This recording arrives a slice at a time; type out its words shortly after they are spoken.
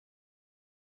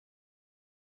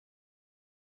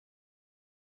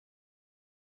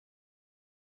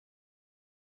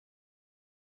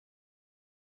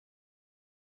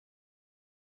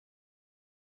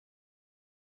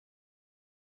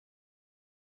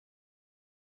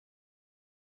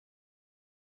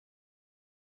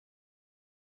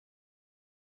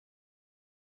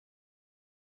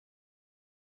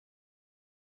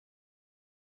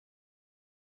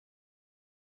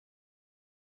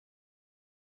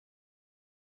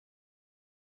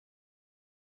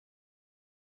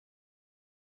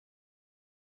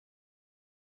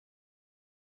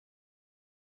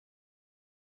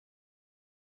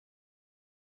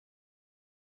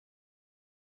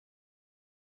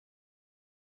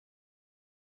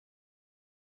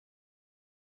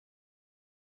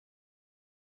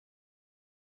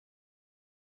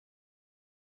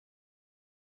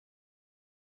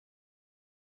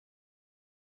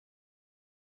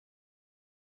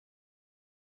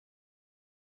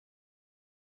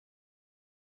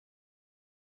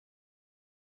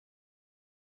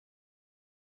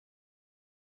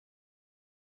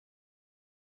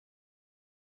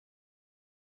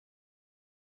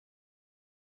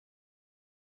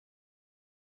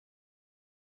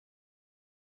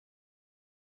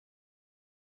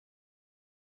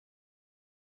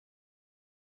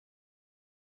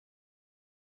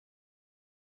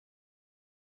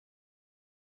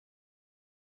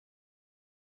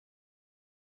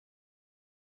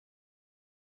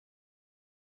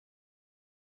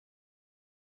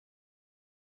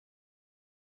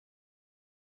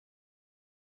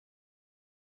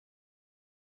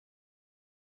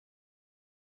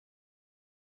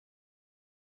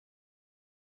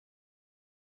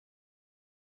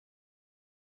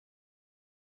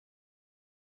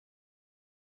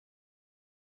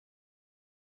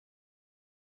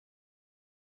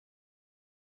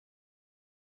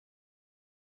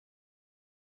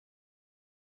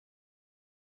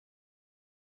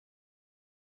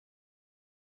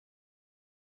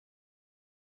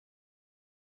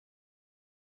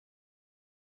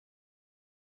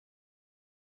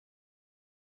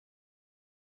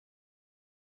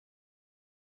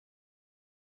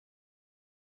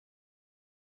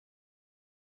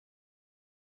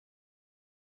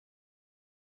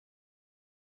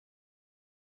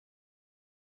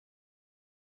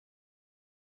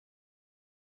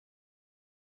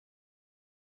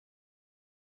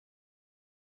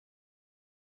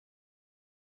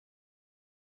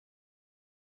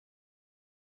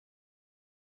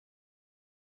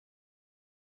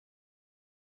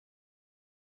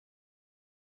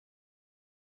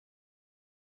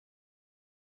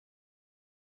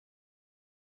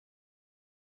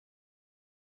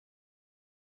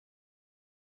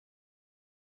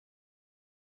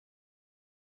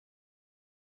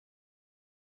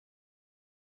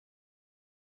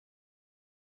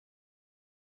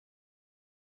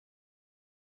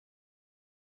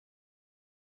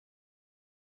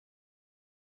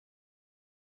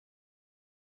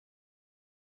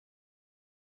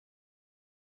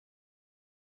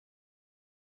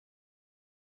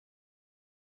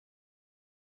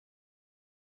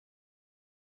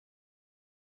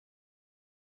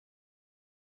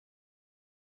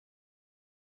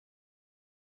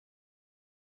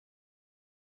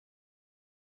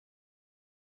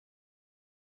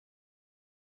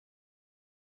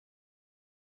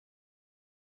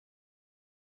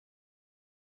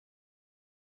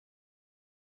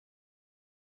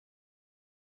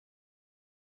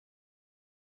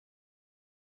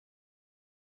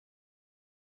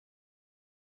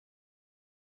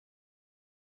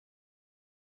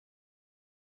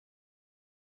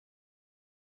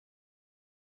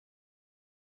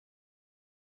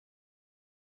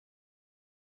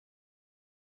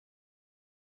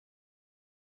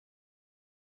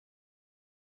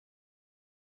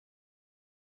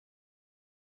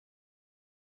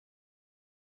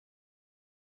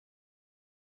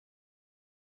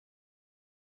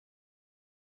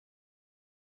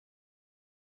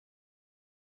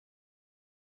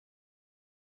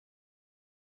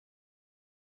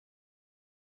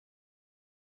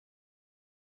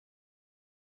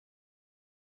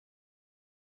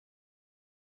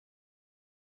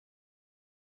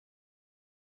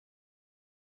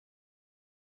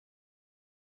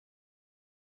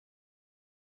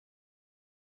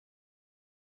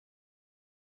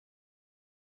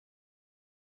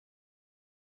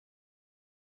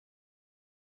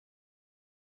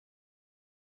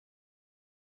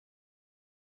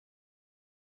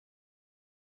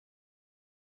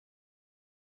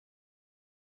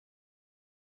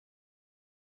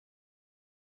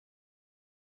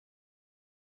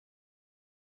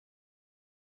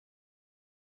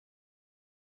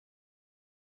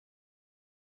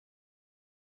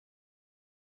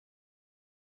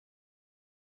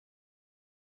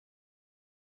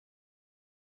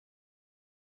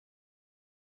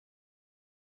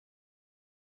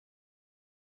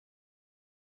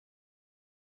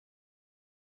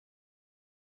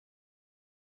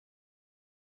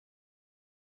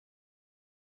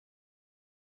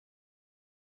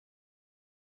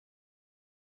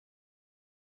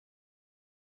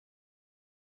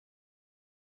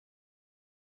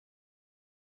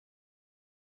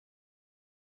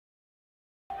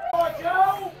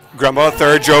Grumble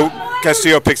third. Joe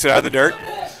Castillo picks it out of the dirt.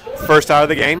 First out of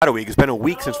the game. It's been a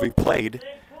week since we played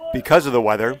because of the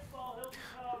weather.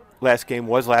 Last game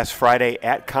was last Friday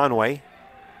at Conway.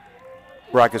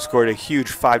 Rockets scored a huge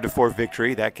 5-4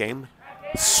 victory that game.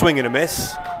 Swing and a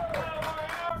miss.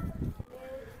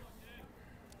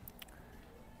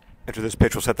 After this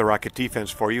pitch will set the Rocket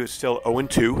defense for you. It's still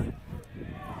 0-2.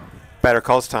 Batter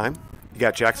calls time. You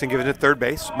got Jackson giving it third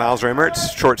base. Miles Raymer at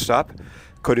shortstop.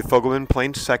 Cody Fogelman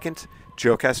playing second.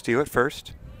 Joe Castillo at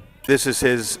first. This is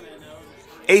his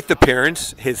 8th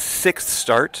appearance, his 6th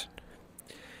start.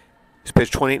 He's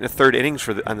pitched 28 1/3 innings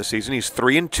on the season. He's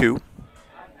 3-2.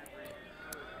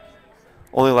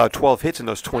 Only allowed 12 hits in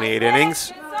those 28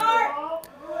 innings.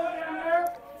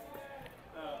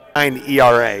 9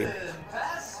 ERA.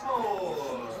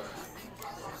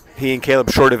 He and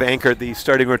Caleb Short have anchored the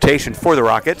starting rotation for the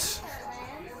Rockets.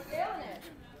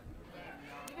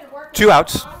 2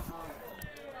 outs.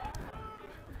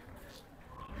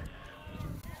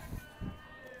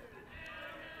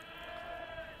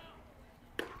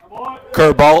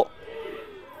 Curveball.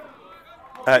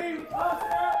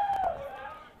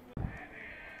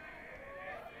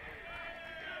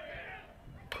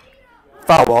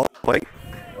 Foul ball. Plate.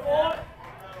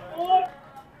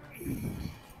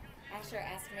 Asher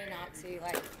asked me not to give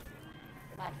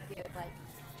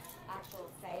actual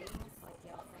sayings,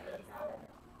 yell sayings out of it.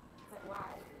 It's like,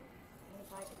 why? And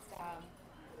he's like, it's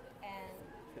and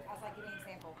I was like, give me an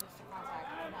example, push to contact,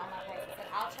 and on my face. I said,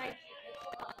 I'll try.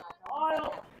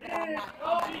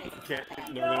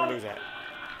 You don't lose that.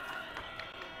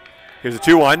 Here's a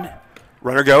 2-1.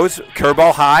 Runner goes.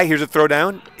 Curveball high. Here's a throw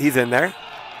down. He's in there.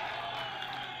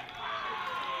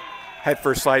 Head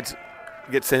first slides.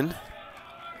 Gets in. Let's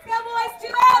go, boys. 2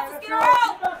 outs. Let's get her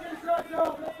out. Let's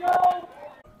go.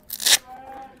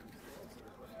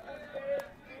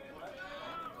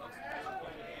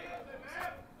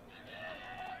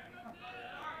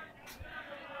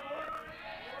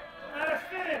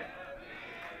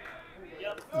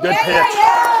 Good pitch.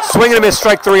 Swing and a miss,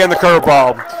 strike 3 on the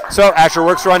curveball. So Asher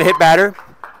works around a hit batter.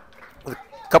 With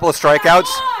a couple of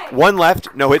strikeouts. 1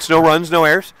 left. No hits, no runs, no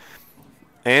errors.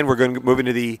 And we're going to move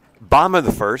into the bottom of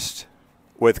the first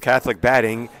with Catholic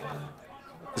batting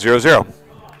 0-0.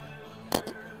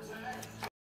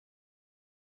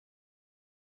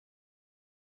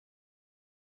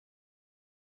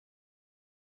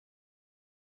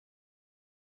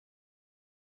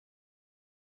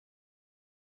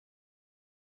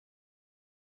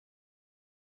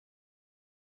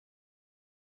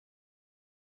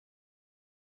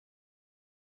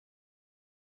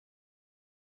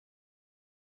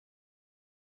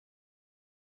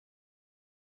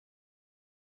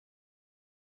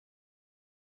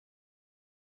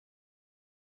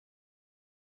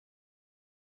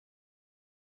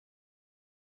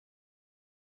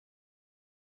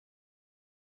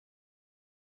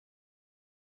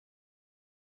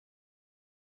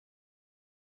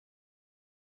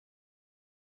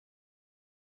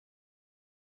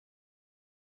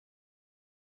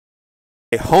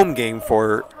 A home game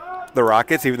for the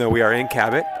Rockets, even though we are in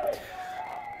Cabot.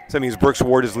 So that means Brooks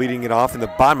Ward is leading it off in the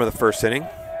bottom of the first inning.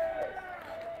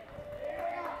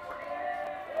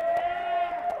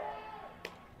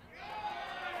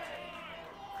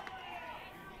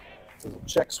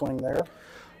 Check swing there.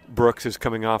 Brooks is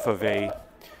coming off of a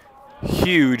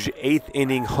huge 8th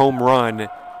inning home run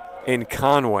in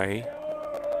Conway.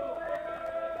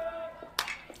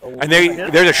 And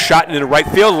there's a shot into the right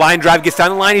field. Line drive gets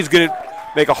down the line. He's going to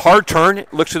make a hard turn.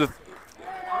 Looks to the.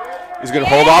 He's going to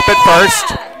hold off at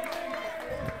first.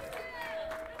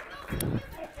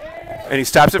 And he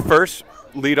stops at first.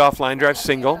 Lead off line drive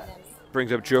single.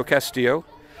 Brings up Joe Castillo.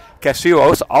 Castillo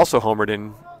also homered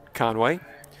in Conway.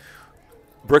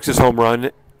 Brooks' home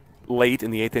run late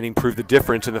in the 8th inning proved the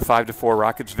difference in the 5-4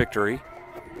 Rockets victory.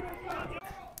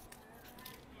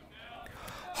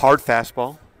 Hard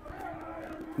fastball.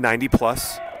 90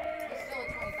 plus.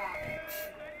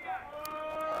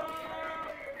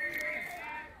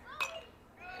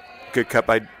 Good cut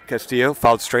by Castillo.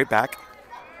 Fouled straight back.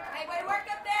 Hey, way to work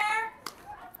up there.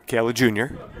 Cal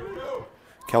Jr.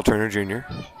 Cal Turner Jr.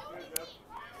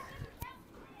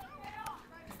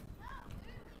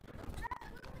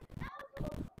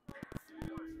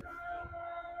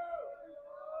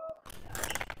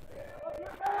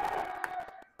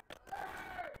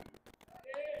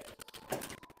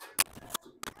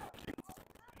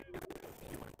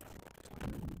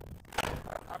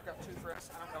 I've got 2 for us.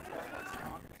 I don't know if that one's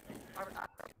on.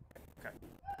 Okay.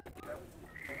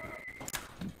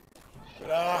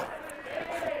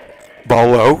 Ball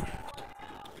low.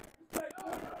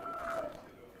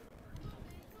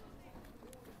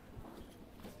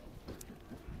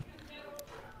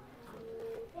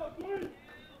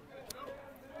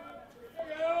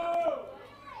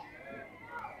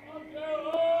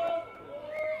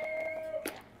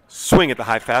 Swing at the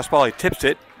high fastball. He tips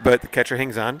it, but the catcher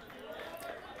hangs on.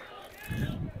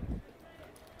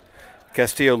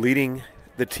 Castillo leading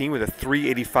the team with a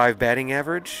 .385 batting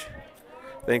average.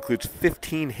 That includes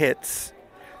 15 hits.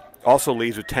 Also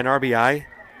leads with 10 RBI.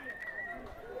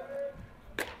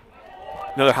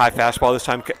 Another high fastball. This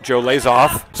time Joe lays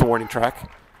off. It's a warning track.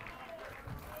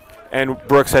 And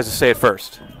Brooks has to say it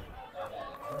first.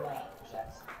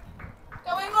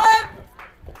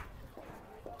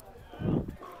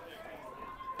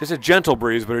 Just a gentle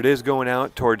breeze, but it is going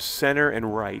out towards center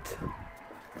and right.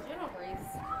 Gentle breeze.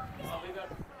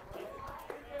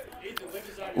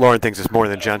 Lauren thinks it's more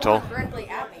than gentle. Directly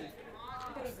at me.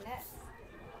 Look at his neck.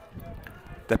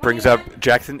 That brings up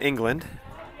Jackson, England.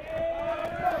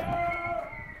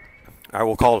 I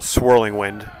will call it a swirling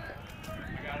wind.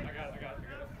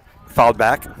 Fouled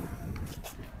back.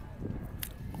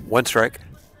 One strike.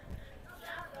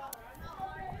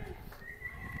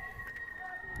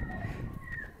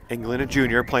 England, a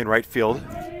junior, playing right field.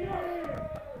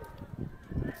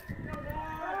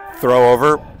 Throw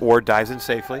over. Ward dives in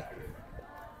safely.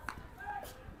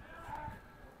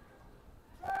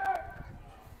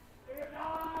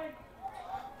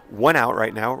 One out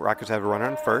right now. Rockets have a runner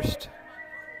on first.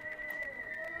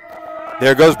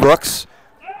 There goes Brooks.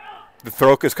 The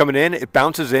throw is coming in. It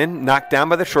bounces in, knocked down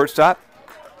by the shortstop.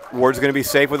 Ward's going to be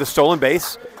safe with a stolen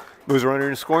base. Moves a runner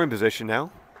in scoring position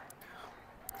now.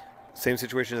 Same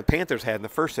situation the Panthers had in the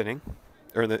first inning,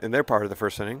 or in their part of the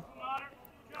first inning.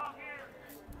 Go,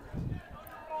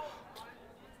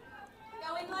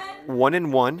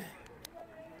 1-1.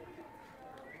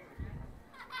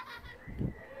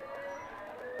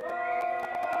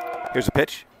 Here's a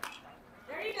pitch.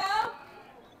 There you go.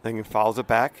 Then he fouls it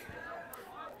back.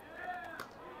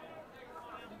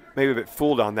 Maybe a bit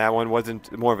fooled on that one.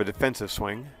 Wasn't more of a defensive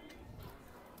swing.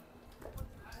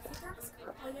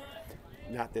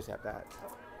 Not this at bat.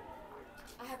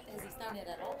 Has he thrown it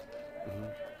at all?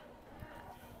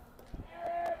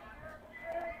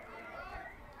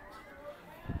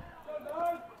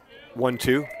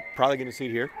 1-2. Probably going to see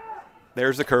it here.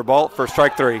 There's the curveball for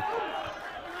strike three.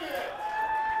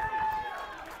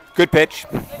 Good pitch.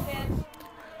 Good pitch.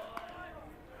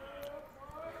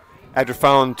 After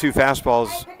fouling two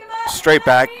fastballs straight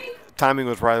back, timing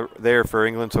was right there for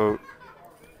England, so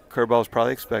curveball was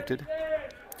probably expected.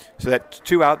 So that's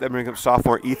two out. That brings up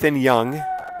sophomore Ethan Young.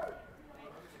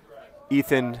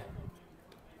 Ethan,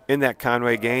 in that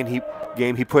Conway game,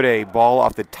 he put a ball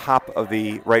off the top of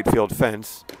the right field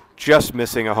fence, just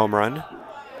missing a home run.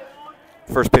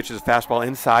 First pitch is a fastball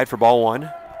inside for ball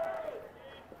one.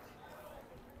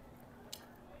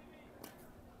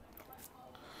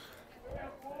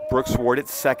 Brooks Ward at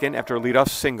second after a leadoff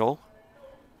single.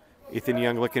 Ethan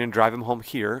Young looking to drive him home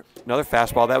here. Another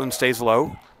fastball. That one stays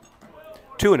low.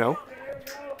 2-0. No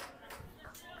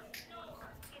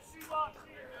shoebox?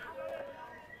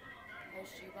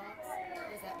 What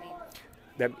does that mean?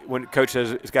 That when coach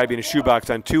says it's got to be in a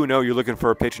shoebox on 2-0, you're looking for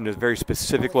a pitch in a very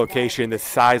specific location, the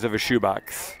size of a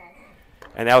shoebox.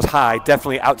 And that was high,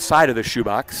 definitely outside of the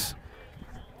shoebox.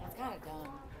 That's kind of dumb.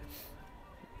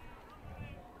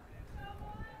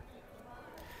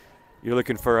 You're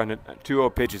looking for a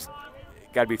 2-0 pitch. It's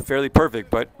got to be fairly perfect,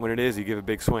 but when it is, you give a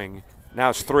big swing. Now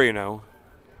it's 3-0.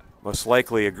 Most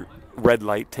likely a red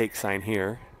light take sign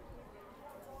here.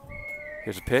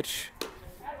 Here's a pitch.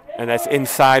 And that's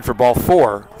inside for ball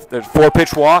four. There's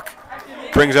 4-pitch walk.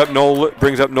 Brings up Noel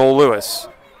Lewis.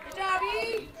 Good job,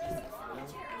 E.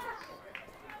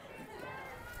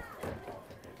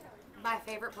 My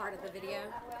favorite part of the video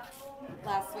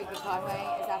last week with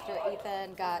Conway is after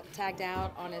Ethan got tagged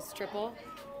out on his triple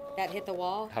that hit the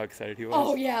wall. How excited he was.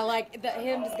 Oh, yeah, like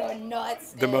him just going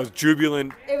nuts. The most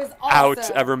jubilant it was awesome.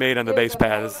 out ever made on the base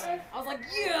paths. I was like,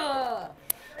 yeah.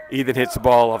 Ethan hits the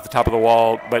ball off the top of the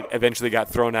wall, but eventually got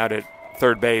thrown out at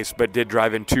third base, but did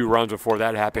drive in 2 runs before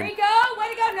that happened. There you go. Way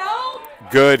to go, no.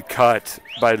 Good cut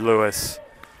by Lewis.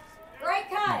 Great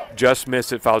cut. Just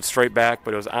missed it, fouled straight back,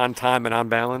 but it was on time and on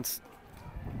balance.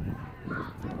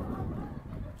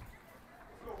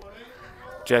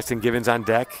 Justin Givens on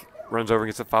deck, runs over and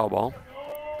gets a foul ball.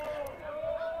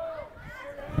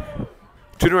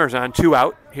 2 runners on, 2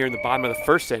 out here in the bottom of the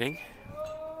first inning.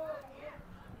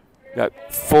 Got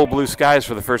full blue skies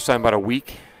for the first time in about a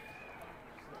week.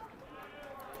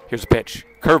 Here's a pitch.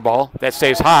 Curveball. That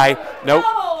stays high. Nope. No.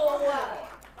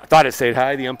 I thought it stayed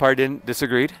high. The umpire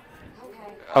disagreed.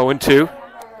 Okay. 0-2.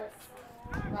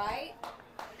 Right?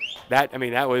 That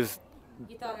was.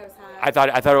 You thought it was high.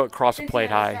 I thought it would cross the Since plate you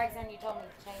had high. strikes in, you told me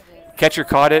to change it. Catcher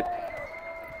caught it.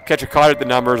 Catcher caught it the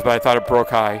numbers, but I thought it broke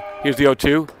high. Here's the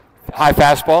 0-2. High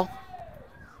fastball.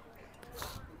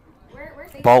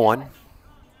 Where's Ball one.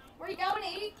 Where you going,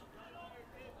 E?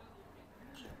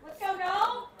 Let's go,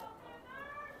 no.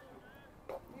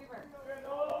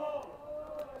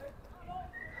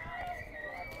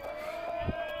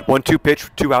 1-2 pitch,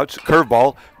 2 outs,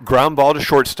 curveball, ground ball to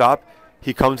shortstop.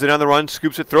 He comes in on the run,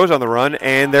 scoops it, throws on the run,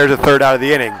 and there's a third out of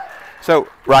the inning. So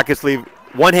Rockets leave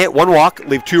 1 hit, 1 walk,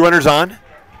 leave 2 runners on,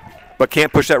 but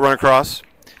can't push that run across.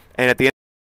 And at the end,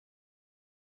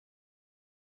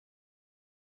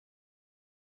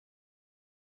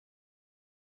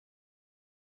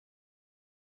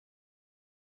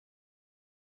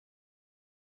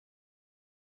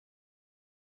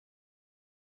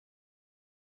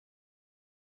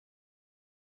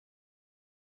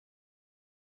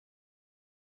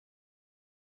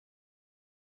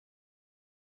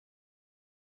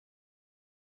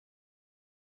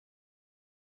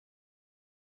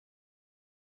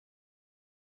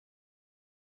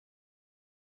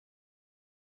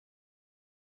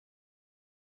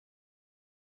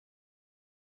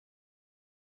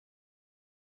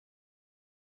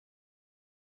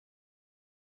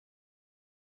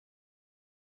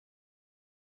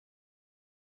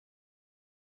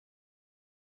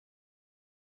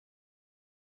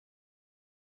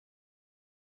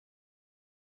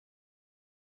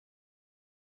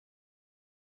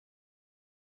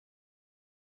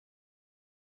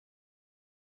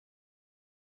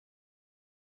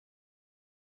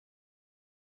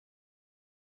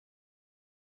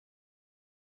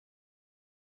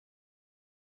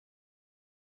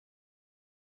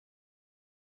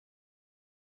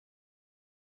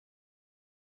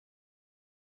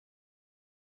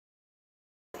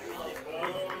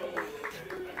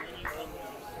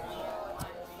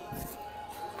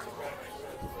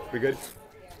 we good?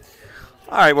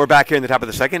 All right, we're back here in the top of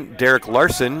the second. Derek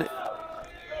Larson,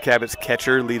 Cabot's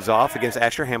catcher, leads off against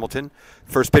Asher Hamilton.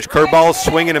 First pitch, curveball,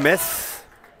 swing and a miss.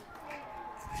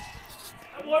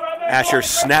 Asher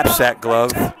snaps that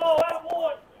glove.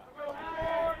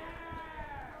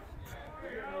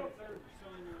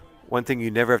 One thing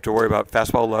you never have to worry about,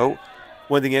 fastball low.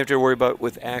 One thing you have to worry about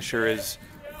with Asher is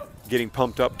getting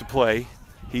pumped up to play.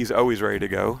 He's always ready to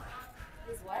go.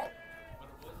 He's what?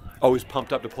 Always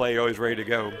pumped up to play, always ready to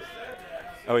go.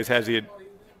 Always has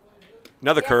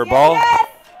another curveball. Yes.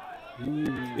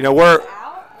 You know,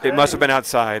 it must have been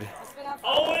outside.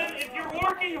 Owen, if you're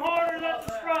working harder, that's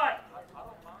a strike.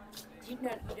 You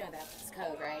know that's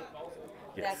code, right?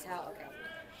 Yes. That's how, okay.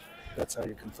 That's how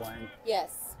you complain.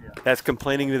 Yes. That's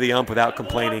complaining to the ump without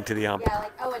complaining to the ump. Yeah,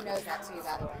 like Owen knows that too,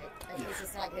 by the way. Like, he's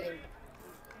just not getting.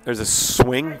 There's a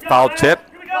swing, foul tip.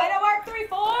 Here we Way go. to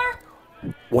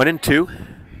work, 3-4. 1-2.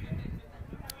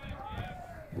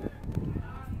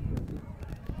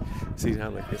 See how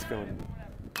like it's going.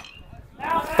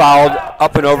 Fouled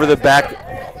up and over the back.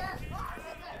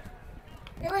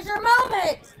 It was your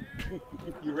moment.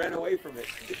 You ran away from it.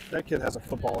 That kid has a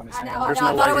football in his I hand. know. I There's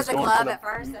thought way it was he's a going for glove the- at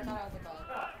first. I thought it was a glove.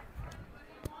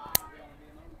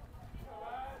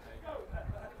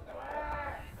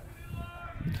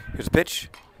 Here's a pitch.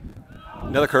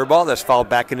 Another curveball that's fouled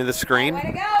back into the screen. Way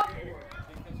to go.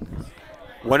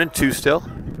 1-2 still.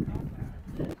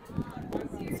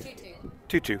 It's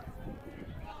 2-2. 2-2.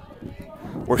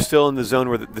 We're still in the zone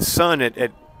where the sun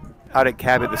out at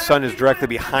Cabot, the sun is directly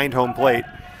behind home plate,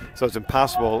 so it's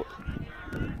impossible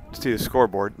to see the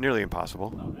scoreboard. Nearly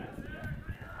impossible.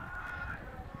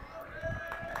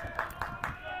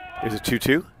 Here's a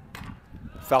 2-2.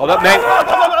 Fouled up.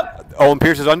 Owen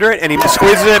Pierce is under it, and he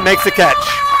squeezes it and makes the catch.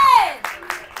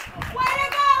 Way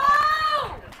to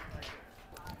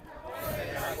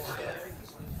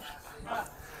go!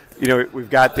 You know, we've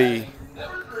got the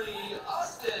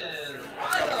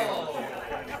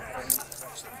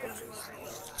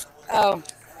Oh.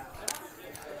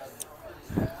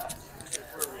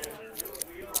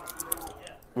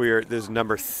 there's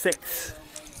number 6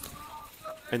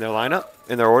 in their lineup,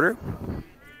 in their order.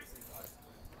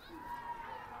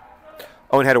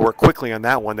 Owen had to work quickly on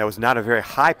that one. That was not a very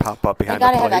high pop-up I behind the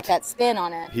gotta plate. have like that spin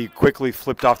on it. He quickly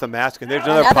flipped off the mask, and there's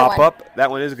another Another one. pop-up. That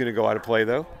one is going to go out of play,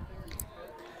 though.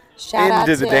 Shout out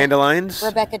Into the to Dandelions.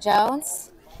 Rebecca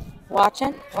Jones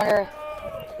watching. Wonder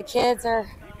if the kids are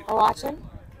watching.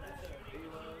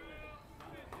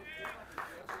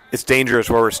 It's dangerous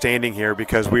where we're standing here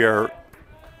because we are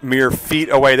mere feet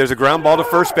away. There's a ground ball to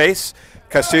first base.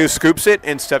 Castillo scoops it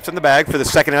and steps in the bag for the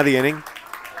second out of the inning.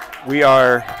 We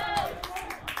are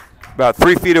about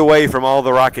 3 feet away from all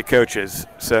the Rocket coaches.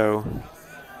 So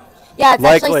Yeah, it's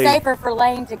likely, actually safer for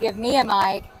Lane to give me a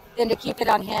mic than to keep it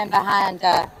on him behind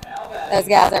those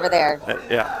guys over there.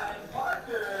 yeah.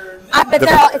 But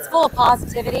it's full of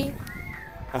positivity.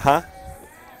 The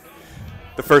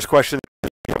first question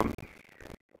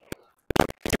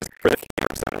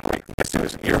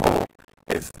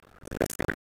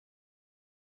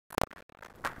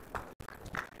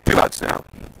outs now.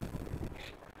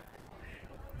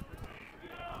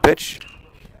 Pitch.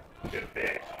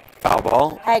 Foul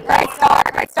ball. Hey, great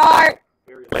start, great start.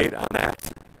 Very late on that.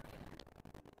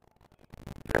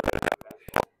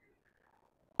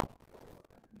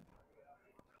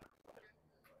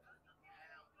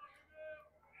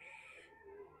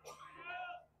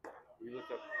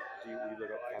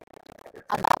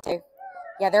 I'm about to.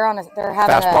 Yeah, they're having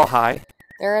Fastball high.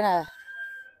 they're in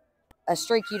a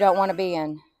streak you don't want to be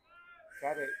in.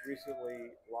 Cabot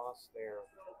recently lost their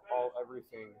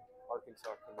everything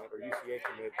Arkansas commit or UCA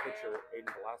commit pitcher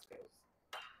Aiden Velasquez.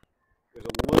 There's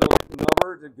a little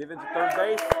number to give into third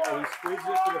base, and he squeezes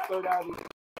it to the third out.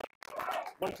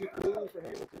 1, 2, 3 for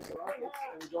Hamilton the Rockets,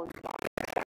 and we're going.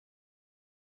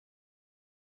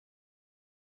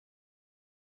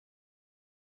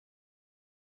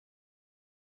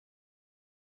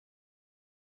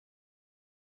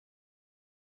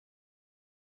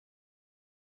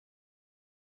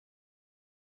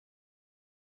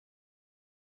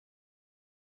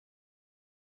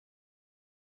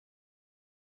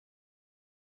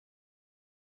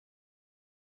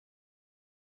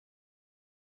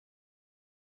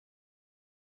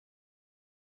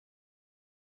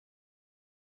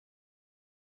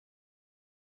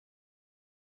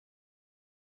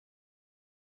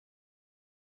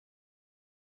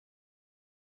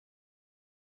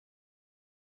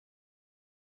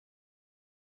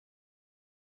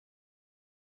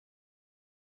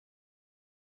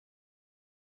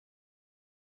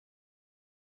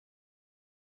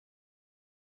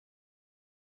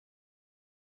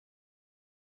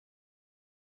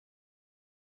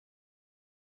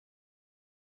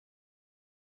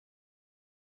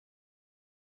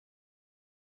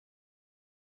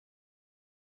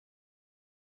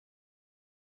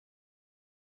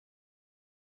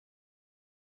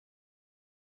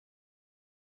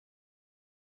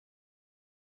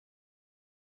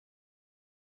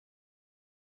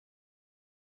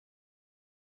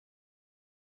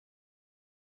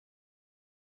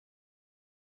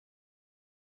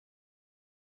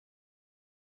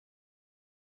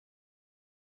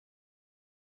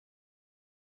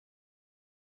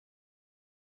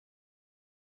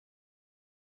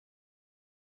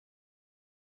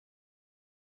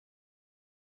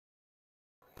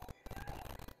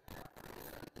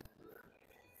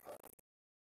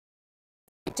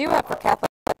 Do up for Cabot,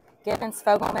 Gibbons,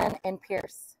 Fogelman, and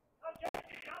Pierce.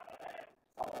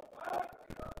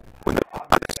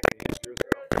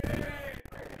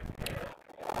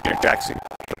 Jackson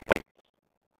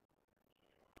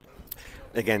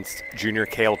against junior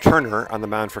Cale Turner on the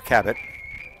mound for Cabot.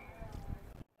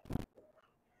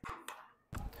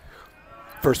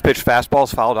 First pitch fastball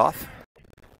is fouled off.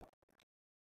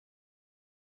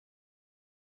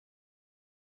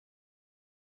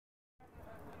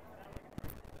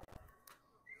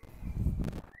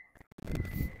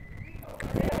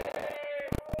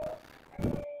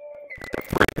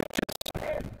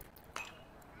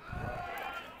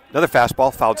 Another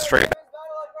fastball fouled straight.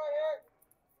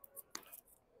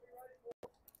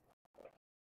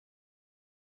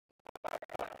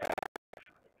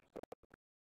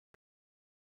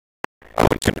 Oh,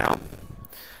 two now.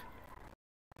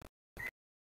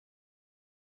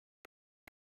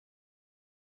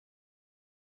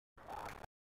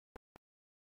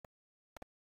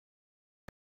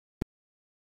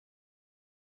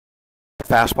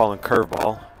 Fastball and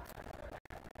curveball.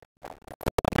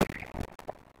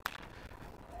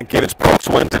 And Gibbons pokes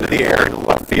one into the air in the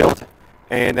left field,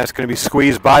 and that's going to be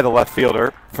squeezed by the left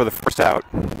fielder for the first out.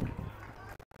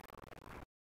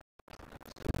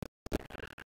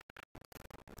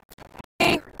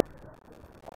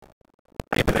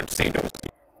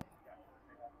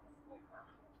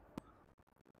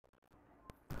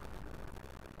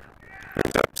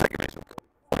 Second baseman.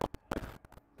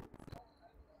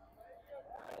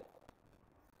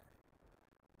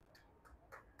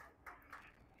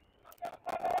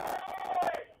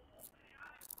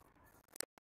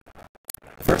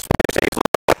 First pitch.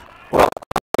 Well,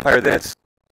 fire this.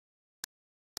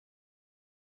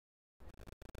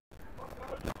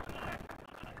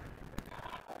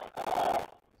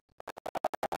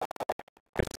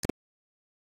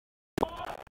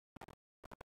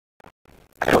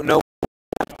 I don't know.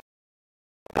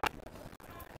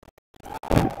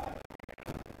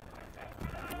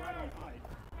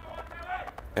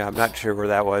 Yeah, I'm not sure where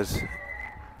that was.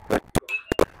 But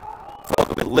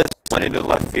Fogelman lifts one into the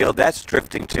left field. That's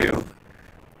drifting too.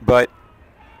 But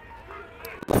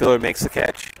the fielder makes the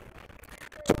catch.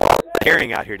 It's a ball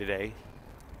carrying out here today.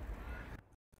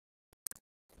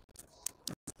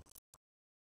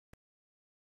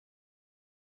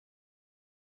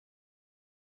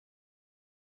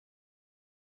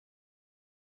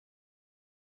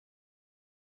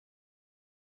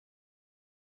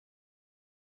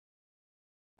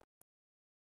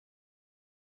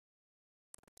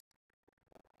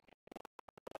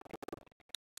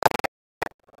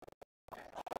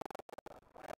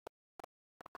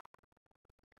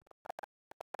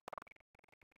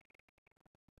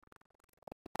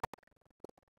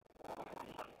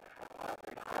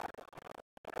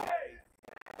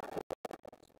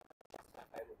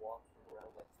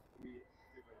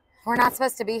 We're not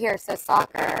supposed to be here, so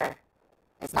soccer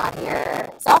is not here.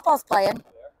 Softball's playing.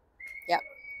 Yep.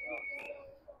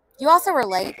 You also were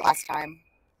late last time.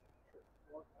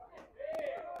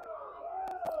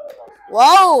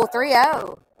 Whoa,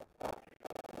 3-0.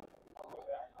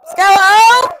 Let's go,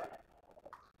 O!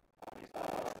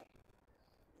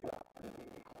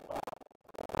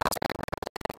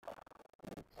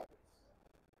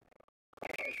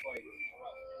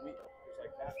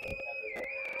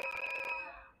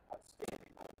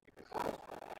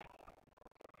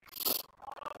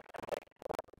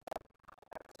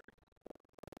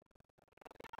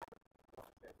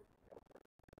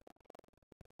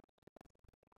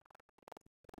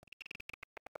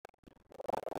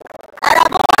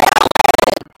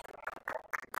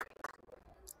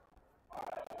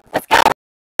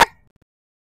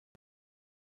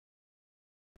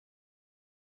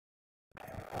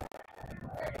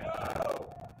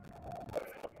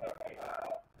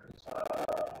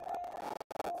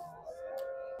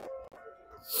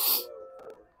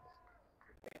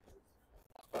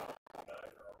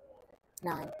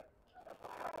 Nine.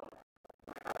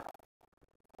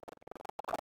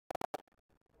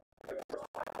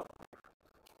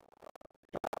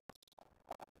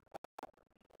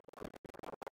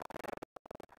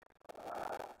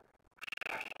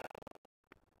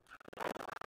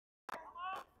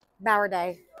 Bauer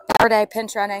Day. Bauer Day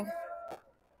pinch running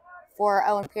for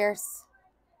Owen Pierce.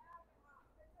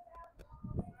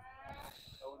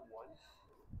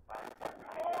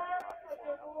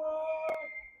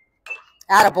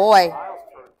 Attaboy.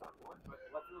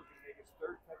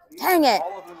 Dang it.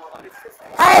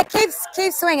 Hey,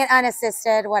 keep swinging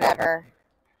unassisted, whatever.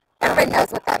 Everybody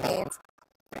knows what that means.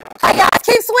 Hey, guys,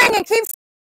 keep swinging, keep.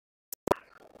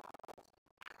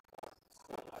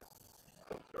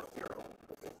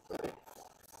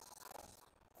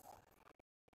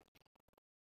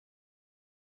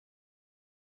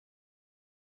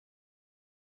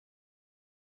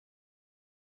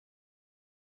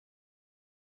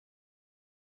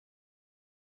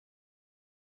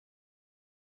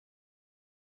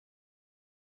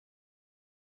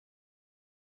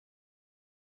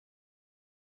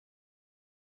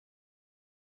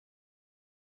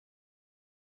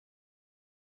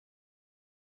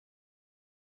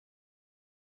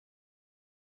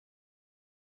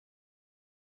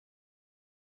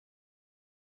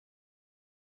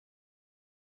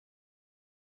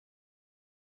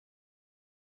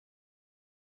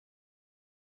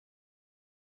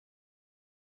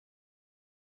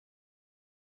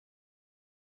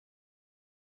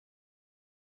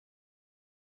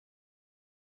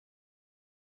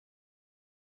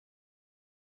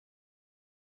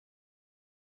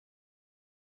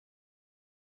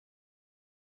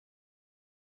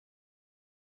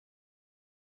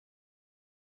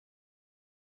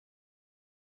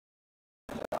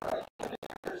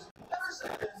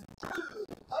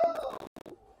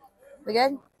 We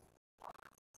good?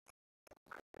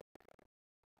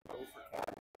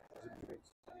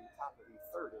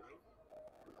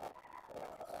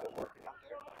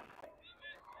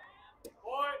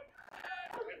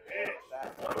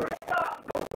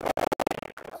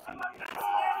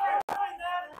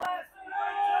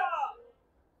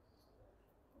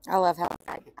 I love how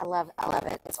I love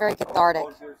it. It's very cathartic.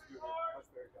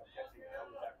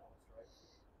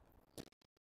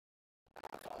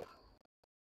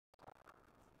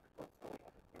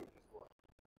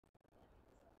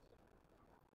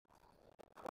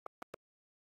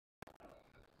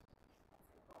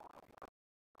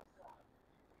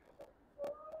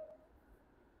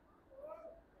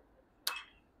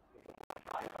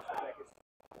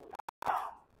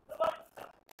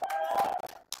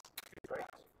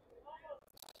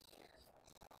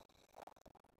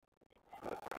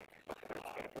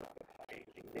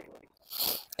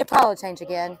 It probably change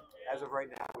again. As of right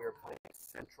now, we are playing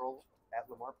Central at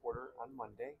Lamar Porter on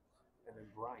Monday, and then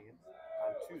Bryan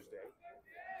on Tuesday.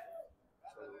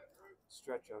 So,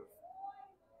 stretch of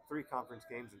 3 conference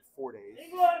games in 4 days.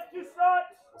 We'll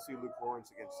see Luke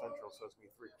Lawrence against Central, so it's going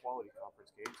to be 3 quality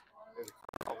conference games.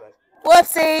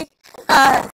 Whoopsie.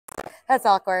 That's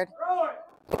awkward.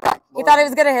 He thought he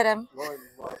was going to hit him. Do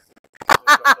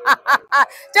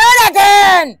it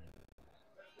again!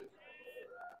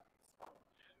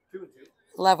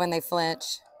 Love when they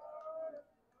flinch.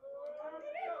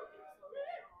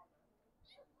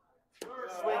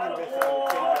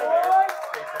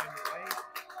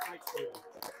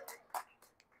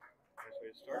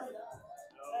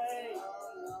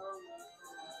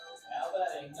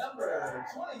 Number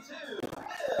 22,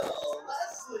 Will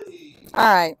Leslie.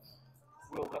 All right.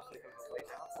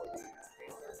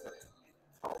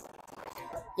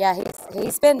 Yeah,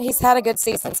 he's had a good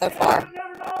season so far.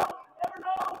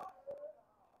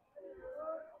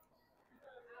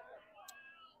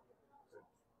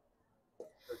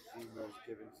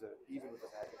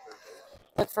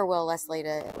 Look for Will Leslie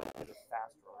to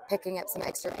picking up some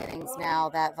extra innings now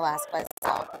that Velasquez is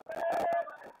out.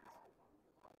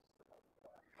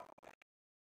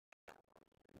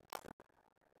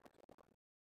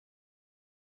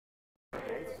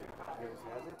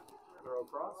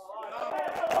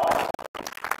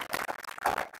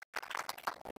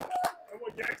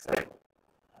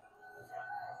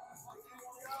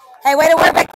 Hey, way to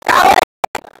work it.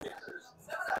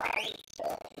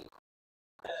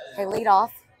 Hey, lead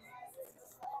off.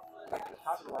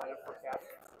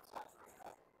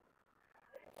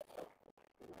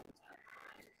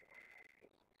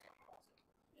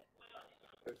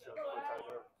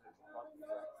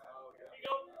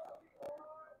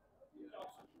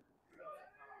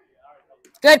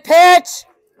 Good pitch.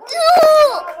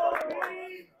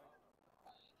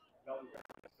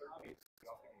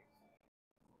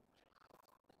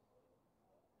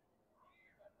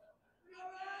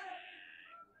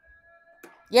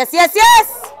 Yes, yes,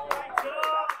 yes.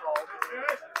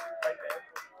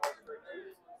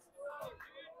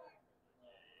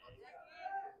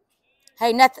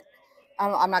 Hey, nothing.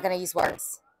 I'm not going to use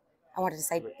words. I wanted to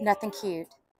say nothing cute.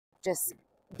 Just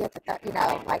get the,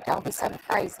 like don't be so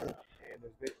crazy. Okay,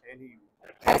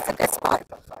 it's a good spot.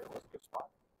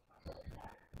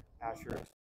 Asher.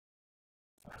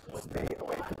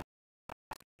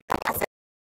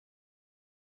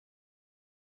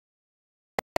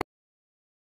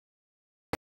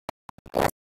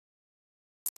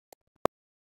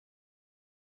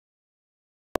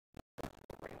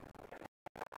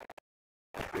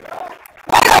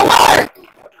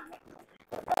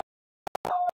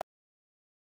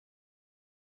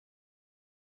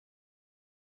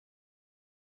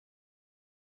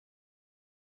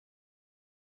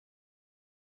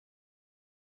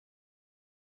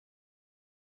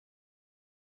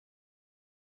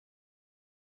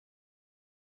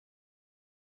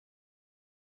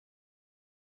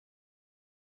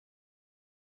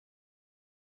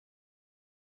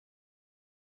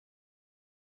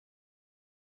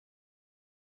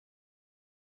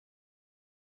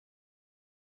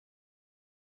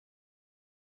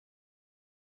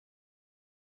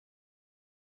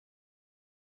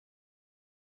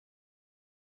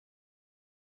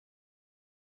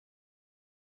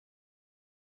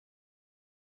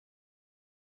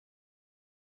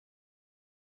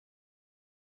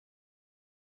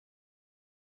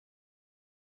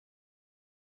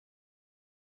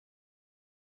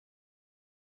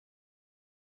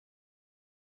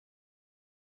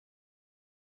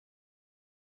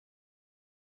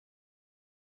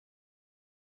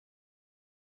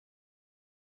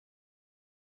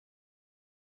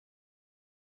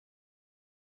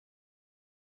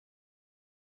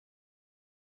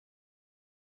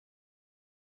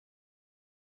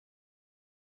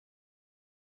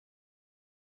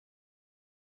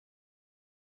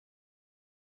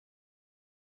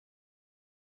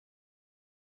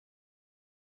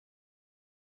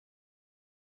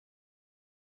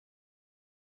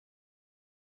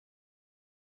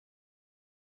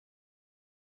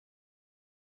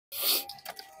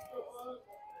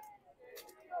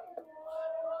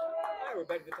 We're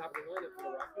back to the top of the lineup for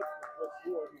the Rockets. Brooks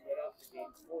Ward, who led up to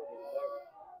game 4 of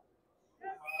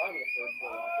the bottom of the first for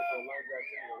the Rockets, with a line drive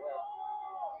into the left.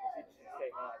 Let's see if she can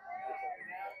stay hot and get something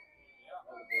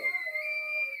on the board.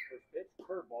 First pitch,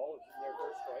 curveball, is in there for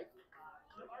a strike.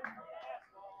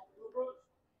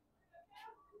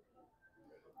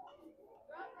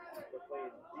 They're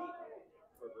playing deep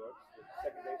for Brooks. The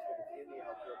second baseman is in the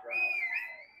outfield ground.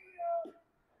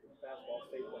 Fastball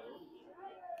stays down.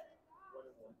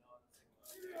 1-1.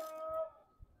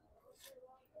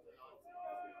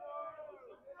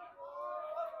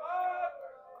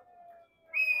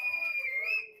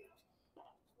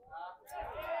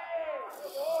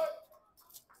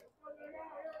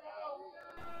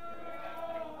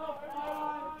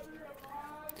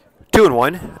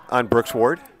 2-1 on Brooks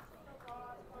Ward.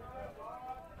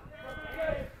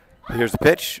 Here's the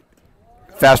pitch.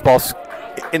 Fastball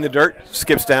in the dirt,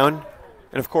 skips down.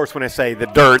 And of course, when I say the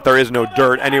dirt, there is no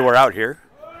dirt anywhere out here.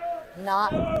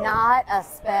 Not a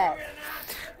speck.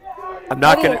 I'm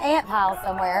not Maybe gonna. an ant pile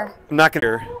somewhere. I'm not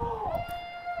gonna.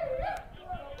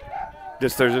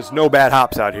 There's just no bad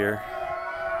hops out here.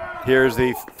 Here's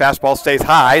the fastball, stays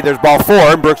high. There's ball 4,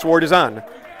 and Brooks Ward is on.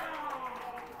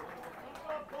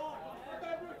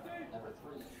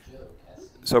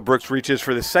 So Brooks reaches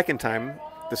for the second time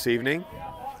this evening.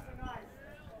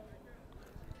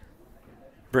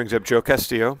 Brings up Joe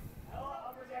Castillo.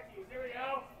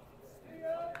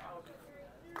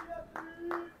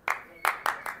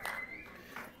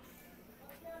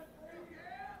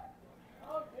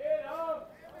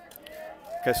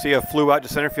 Castillo flew out to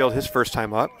center field his first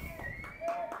time up.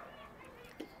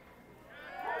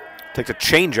 Takes a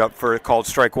changeup for a called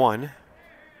strike one.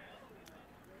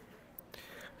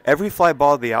 Every fly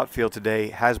ball of the outfield today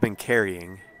has been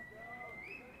carrying.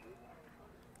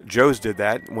 Joe's did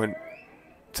that when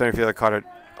center fielder caught it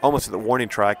almost at the warning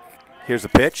track. Here's the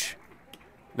pitch.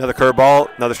 Another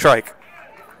curveball, another strike.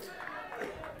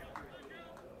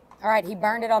 All right, he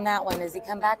burned it on that one. Does he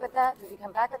come back with that? Does he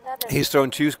come back with that? He's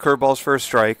thrown 2 curveballs for a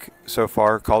strike so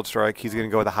far, called strike. He's going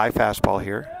to go with a high fastball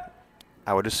here,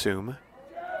 I would assume.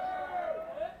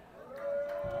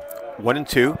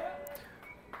 1-2.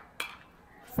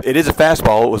 It is a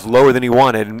fastball. It was lower than he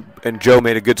wanted, and Joe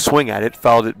made a good swing at it,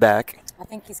 fouled it back. I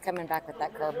think he's coming back with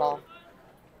that curveball.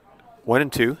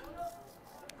 1-2.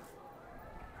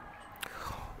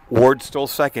 Ward stole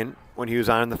second when he was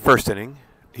on in the first inning.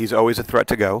 He's always a threat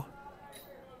to go.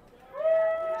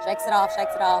 Shakes it off,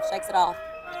 shakes it off, shakes it off.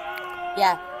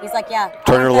 Yeah, he's like, yeah.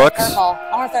 Turner looks.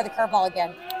 I want to throw the curveball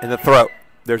again. In the throw.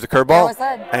 There's a curveball.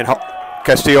 And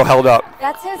Castillo held up.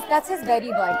 That's his baby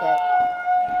blanket.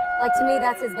 Like, to me,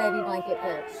 that's his baby blanket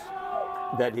pitch.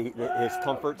 His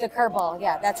comfort? The curveball,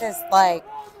 yeah. That's his, like,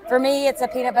 for me, it's a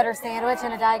peanut butter sandwich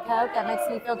and a Diet Coke. That makes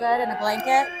me feel good, and a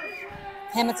blanket.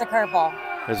 Him, it's a curveball.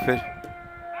 There's a pitch.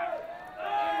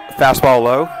 Fastball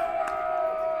low.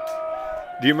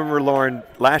 Do you remember, Lauren,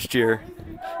 last year?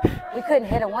 We couldn't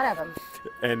hit one of them.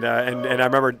 And I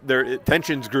remember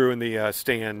tensions grew in the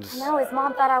stands. No, his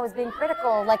mom thought I was being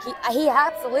critical. Like, he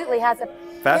absolutely has his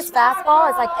Fast? fastball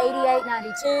is like 88,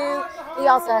 92. He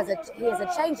also has a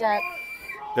changeup.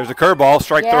 There's a curveball,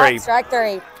 strike three. Strike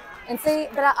three. And see,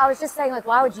 but I was just saying, like,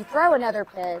 why would you throw another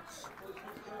pitch?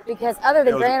 Because other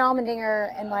than Grant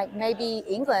Allmendinger and, like, maybe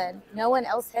England, no one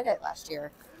else hit it last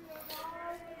year.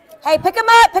 Hey, pick him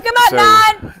up,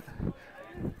 Nine!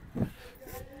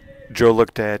 Joe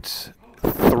looked at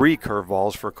 3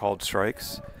 curveballs for called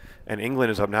strikes, and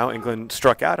England is up now. England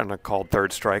struck out on a called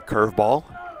third strike curveball.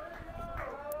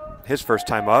 His first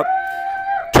time up.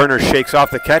 Turner shakes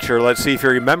off the catcher. Let's see if he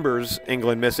remembers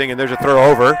England missing, and there's a throw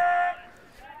over.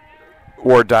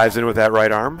 Ward dives in with that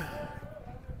right arm.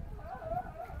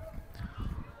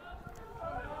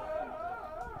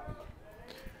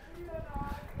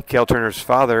 Cale Turner's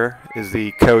father is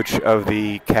the coach of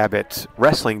the Cabot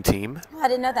wrestling team. I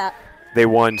didn't know that. They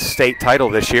won state title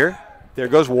this year. There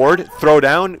goes Ward. Throw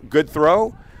down. Good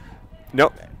throw.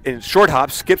 Nope. In short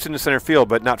hop, skips into center field,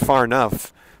 but not far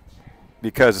enough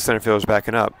because the center field is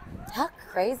backing up. How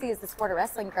crazy is the sport of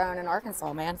wrestling growing in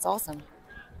Arkansas, man? It's awesome.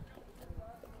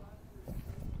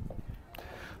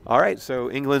 All right,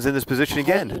 so England's in this position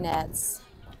again. Nets.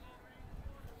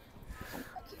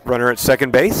 Runner at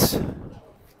second base.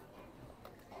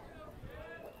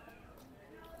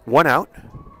 1 out.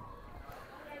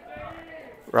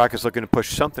 Rock is looking to push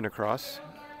something across.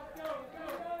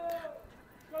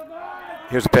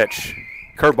 Here's a pitch.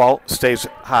 Curveball stays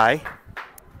high.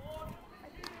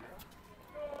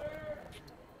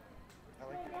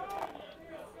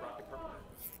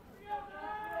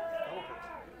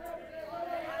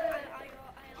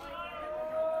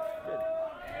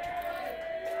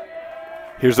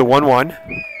 Here's the 1-1.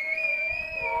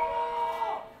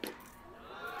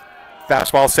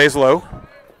 Fastball stays low.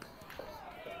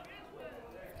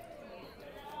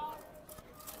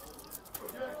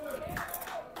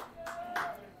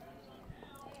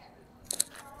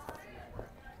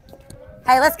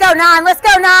 Hey, let's go, Nine. Let's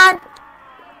go, Nine.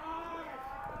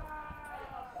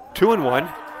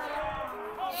 2-1.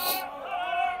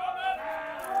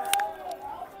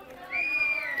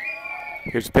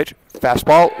 Here's the pitch.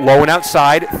 Fastball, low and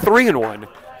outside. 3-1.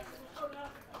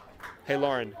 Hey,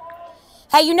 Lauren.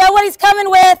 Hey, you know what he's coming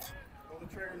with? Pull the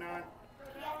trigger, Nine.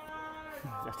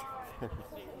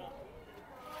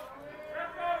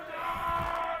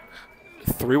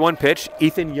 3-1 pitch.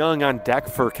 Ethan Young on deck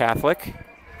for Catholic.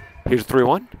 Here's a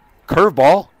 3-1.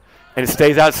 Curveball, and it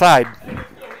stays outside.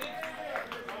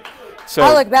 So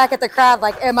I look back at the crowd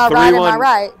like, am I right, am I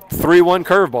right? 3-1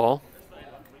 curveball.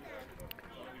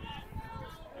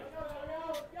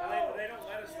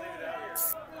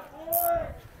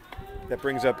 That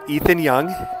brings up Ethan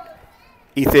Young.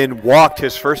 Ethan walked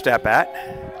his first at-bat.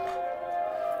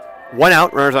 1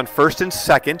 out, runners on first and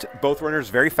second. Both runners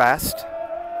very fast.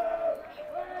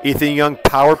 Ethan Young,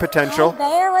 power potential. Hey,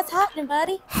 Bear, what's happening,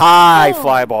 buddy? High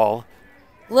fly ball.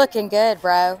 Looking good,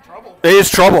 bro. It is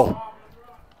trouble.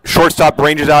 Shortstop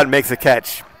ranges out and makes the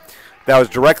catch. that was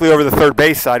directly over the third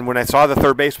base side. And when I saw the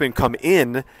third baseman come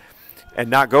in and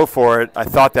not go for it, I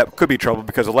thought that could be trouble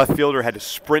because the left fielder had to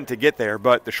sprint to get there,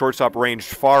 but the shortstop ranged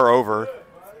far over,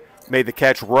 made the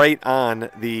catch right on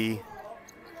the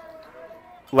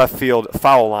left field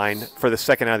foul line for the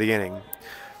second out of the inning.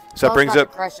 So that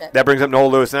brings up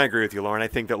Noel Lewis, and I agree with you, Lauren. I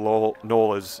think that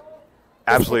Noel is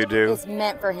absolutely due. It's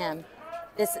meant for him.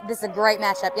 This is a great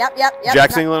matchup. Yep.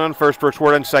 Jackson England on first, Brooks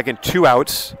Ward on second, 2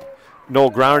 outs. Noel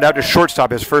grounded out to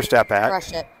shortstop his first at bat.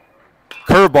 Crush it.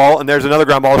 Curveball, and there's another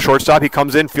ground ball to shortstop. He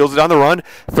comes in, fields it on the run,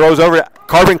 throws over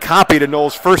carbon copy to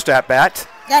Noel's first at bat.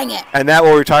 Dang it. And that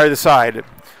will retire the side.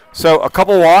 So a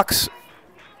couple walks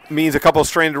means a couple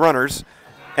stranded runners.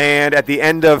 And at the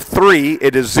end of 3,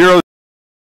 it is 0.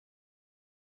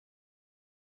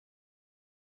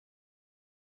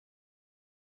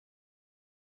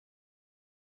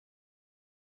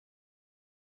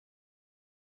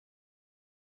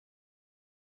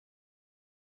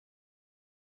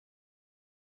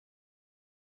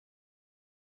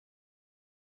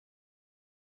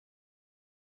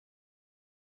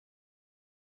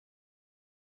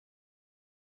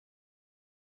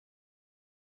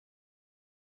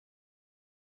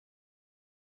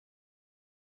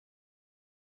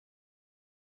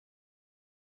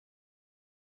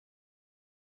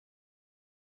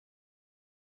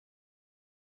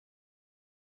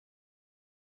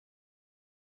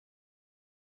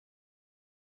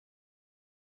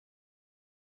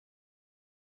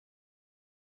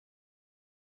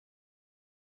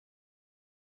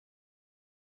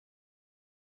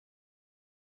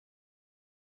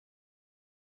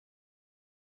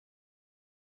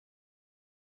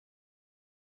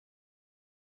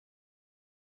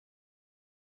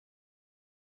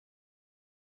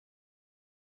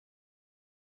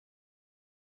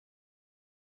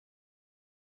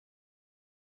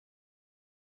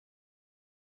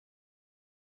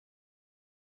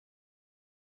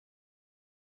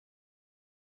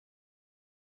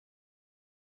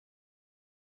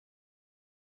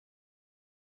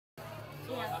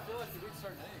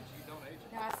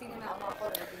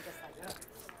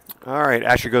 All right,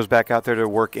 Asher goes back out there to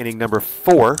work inning number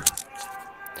 4.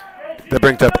 That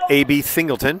brings up A.B.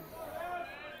 Singleton.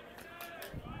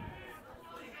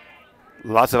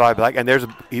 Lots of eye black, and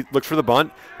he looks for the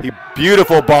bunt.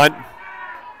 Beautiful bunt.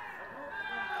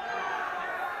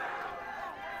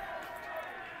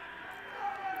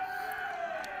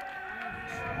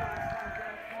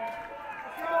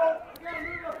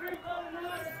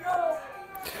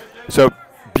 So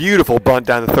beautiful bunt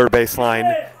down the third base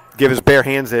line. Give his bare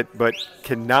hands it, but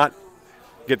cannot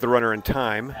get the runner in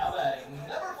time. Now batting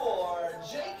number 4,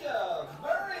 Jacob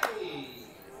Murray.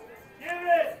 Give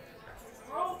it.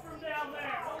 Throw from down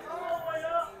there. Don't go all the way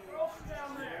up. Throw from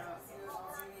down there.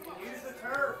 Use the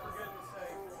turf, for goodness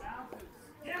sake.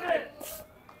 Give it.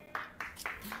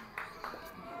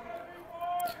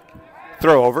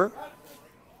 Throw over.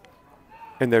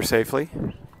 In there safely.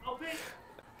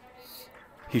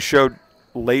 He showed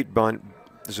late bunt.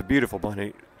 There's a beautiful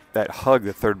bunt that hugged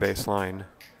the third base line.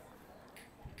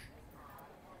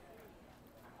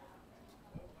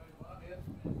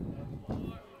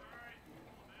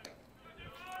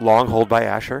 Long hold by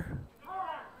Asher.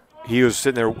 He was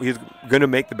sitting there. He's going to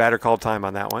make the batter call time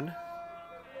on that one.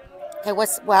 Okay,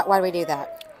 why do we do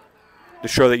that? To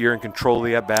show that you're in control of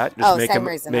the at bat. Just make same him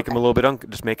reason. make him a little bit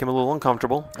just make him a little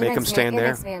uncomfortable. Make him stand there. It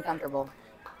makes me uncomfortable.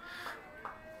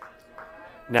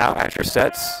 Now Asher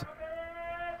sets.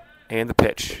 And the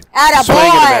pitch. Atta Swing and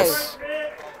a boy! miss.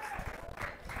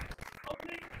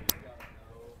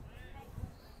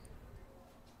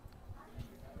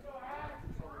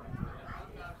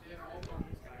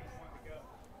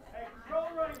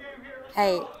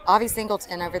 Hey, Avi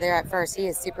Singleton over there at first, he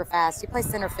is super fast. He plays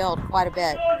center field quite a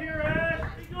bit.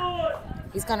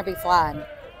 He's going to be flying.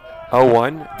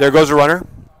 0-1. There goes the runner.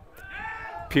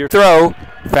 Pierce throw.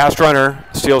 Fast runner.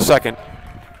 Steals second.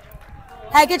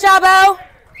 Hey, good job, Bo.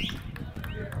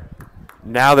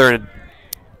 Now they're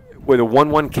with a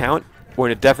 1-1 count. We're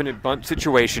in a definite bunt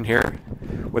situation here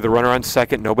with a runner on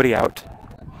second, nobody out.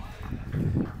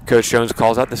 Coach Jones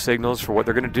calls out the signals for what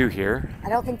they're going to do here. I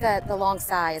don't think that the long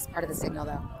sigh is part of the signal,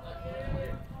 though.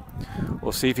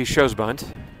 We'll see if he shows bunt.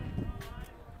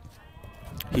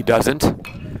 He doesn't.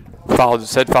 Fouled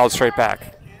straight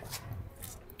back.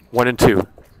 1-2.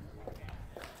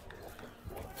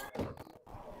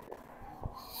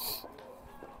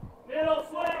 Middle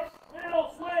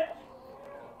switch.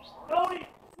 Tony,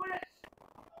 switch.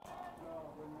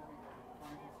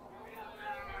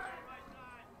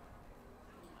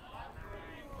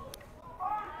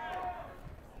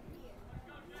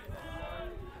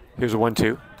 Here's a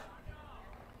 1-2.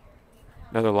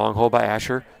 Another long hole by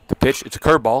Asher. The pitch, it's a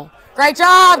curveball. Great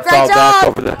job. Great Fouled back job.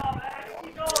 over the.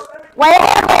 Wait,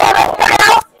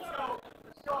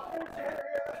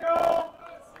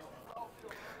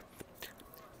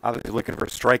 Obviously looking for a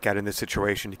strikeout in this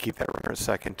situation to keep that runner at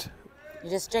second. You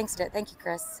just jinxed it. Thank you,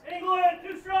 Chris. England,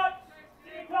 2 strikes.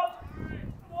 Cup.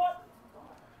 What?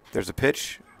 There's a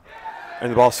pitch,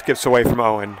 and the ball skips away from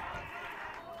Owen.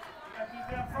 Let's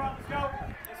go.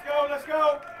 Let's go. Let's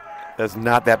go. That's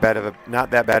not that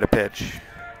bad a pitch.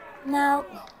 No.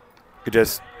 It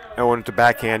just Owen to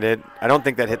backhand it. I don't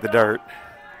think that hit the dirt.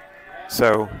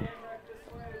 So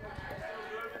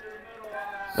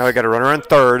now we got a runner on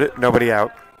third, nobody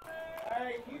out.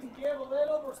 Hey, you can give a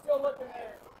little. We're still looking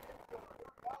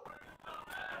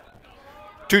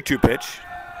there. 2-2 pitch.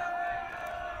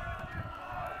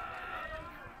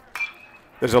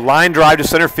 There's a line drive to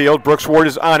center field. Brooks Ward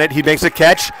is on it. He makes a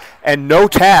catch and no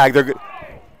tag.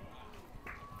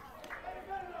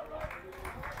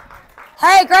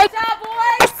 Hey, great job,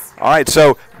 boys. All right,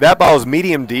 so that ball is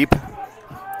medium deep,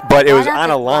 but it was Why not on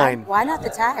a the- line. Why not the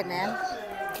tag, man?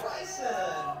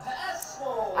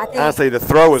 I think Honestly, the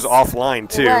throw was offline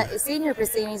too. But Senior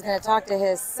Piscini's going to talk to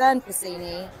his son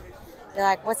Piscini. Be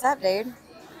like, "What's up, dude?"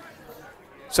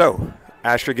 So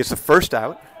Asher gets the first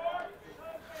out.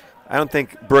 I don't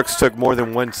think Brooks took more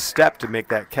than one step to make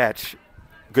that catch.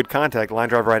 Good contact, line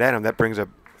drive right at him. That brings up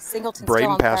Singleton's Braden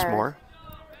still on third. Passmore.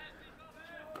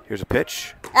 Here's a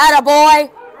pitch. Atta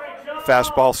boy.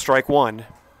 Fastball, strike one.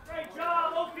 Great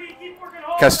job, OP. Keep working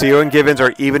hard. Castillo and Givens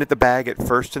are even at the bag at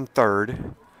first and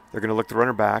third. They're going to look the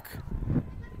runner back.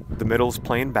 The middle's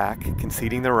playing back,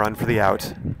 conceding the run for the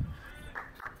out.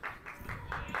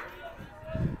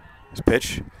 This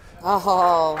pitch.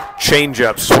 Oh, Change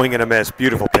up, swing and a miss.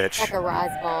 Beautiful pitch. like a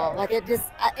rise ball. Like it just.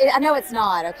 I know it's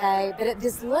not okay, but it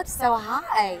just looked so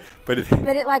high. But it,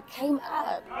 But it like came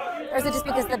up, or is it just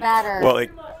because the batter? well,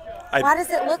 Why does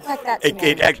it look like that to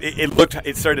me?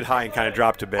 it started high and kind of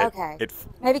dropped a bit. Okay. It,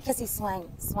 Maybe because he's swang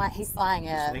it. Swing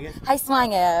it? Hey,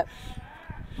 swang it.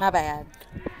 My bad.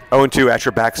 0-2,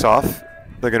 Asher backs off.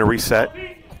 They're going to reset.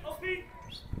 OP.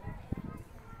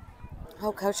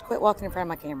 Oh, coach, quit walking in front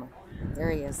of my camera.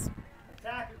 There he is.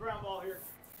 Attack the ground ball here.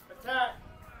 Attack.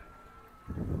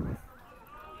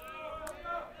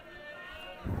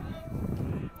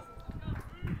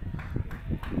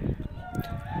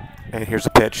 And here's a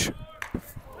pitch.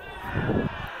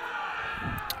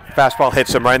 Fastball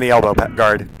hits him right in the elbow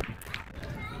guard.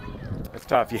 That's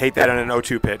tough. You hate that on an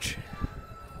 0-2 pitch.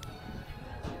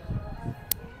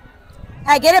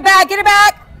 Hey, get it back, get it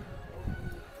back.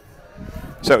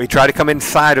 So he tried to come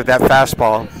inside with that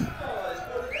fastball.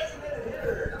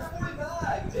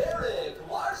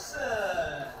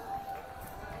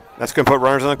 That's going to put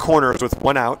runners on the corners with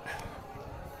one out.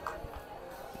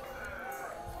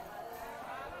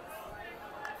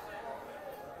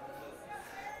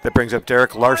 That brings up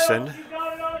Derek Larson. You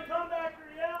got it on a comebacker,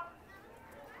 yeah.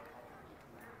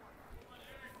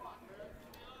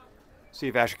 See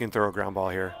if Asher can throw a ground ball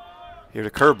here. Here's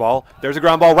a curveball. There's a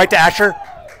ground ball right to Asher.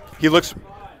 He looks.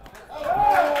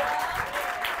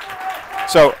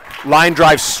 So line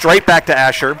drive straight back to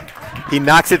Asher. He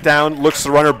knocks it down, looks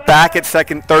the runner back at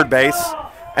third base,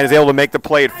 and is able to make the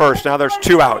play at first. Now there's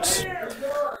two outs.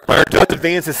 Runner does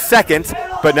advance to second,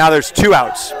 but now there's two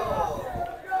outs.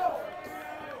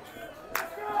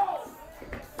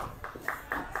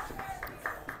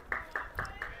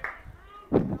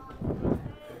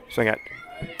 So I got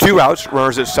two outs,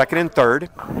 runners at second and third.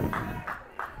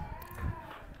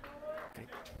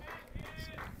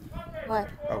 What?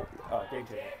 Oh, game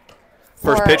table.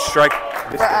 First For- pitch, strike.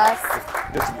 For us?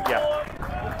 Yeah.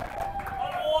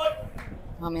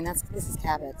 I mean, this is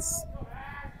Cabot's.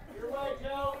 Your way,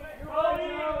 Joe. Cody.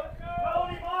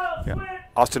 Cody Miles, Yeah. switch.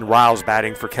 Austin Wiles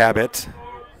batting for Cabot. Stay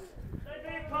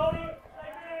big, Cody.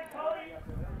 Stay big, Cody.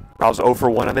 Wiles 0 for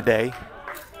 1 on the day.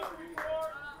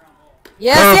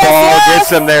 Yes, Curveball yes, yes. gets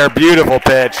him there. Beautiful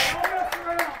pitch.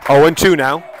 0-2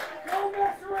 now. Don't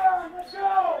mess around. Let's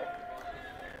go.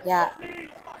 Yeah.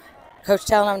 Coach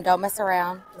telling him, don't mess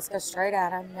around. Just go straight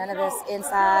at him. None of this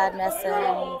inside, messing,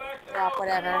 drop,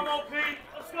 whatever. Come on, Pete.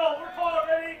 Let's go. Work hard,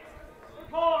 ready?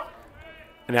 Work hard.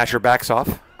 And Asher backs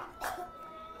off.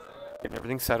 Getting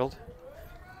everything settled.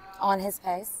 On his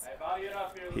pace. Hey, body it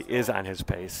up here. He is on his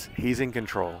pace. He's in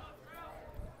control.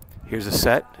 Here's a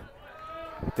set.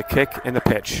 The kick and the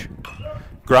pitch.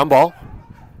 Ground ball.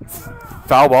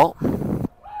 Foul ball.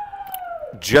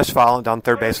 Just fouling down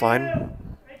third baseline.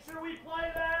 Make sure we play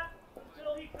that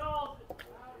until he calls.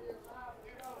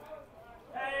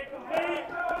 Hey,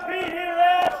 compete here,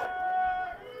 Ash.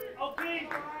 Oh, Pete.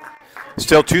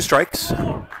 Still two strikes.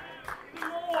 More.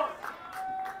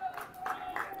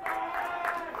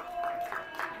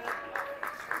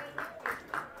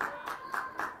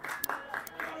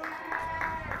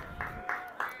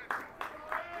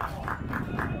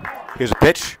 Here's a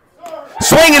pitch.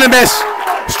 Swing and a miss.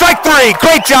 Strike 3.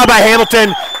 Great job by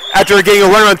Hamilton. After getting a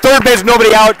runner on third base,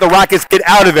 nobody out, the Rockets get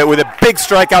out of it with a big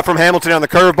strikeout from Hamilton on the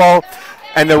curveball.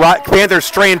 And the Panthers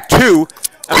strand 2.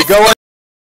 And we go on.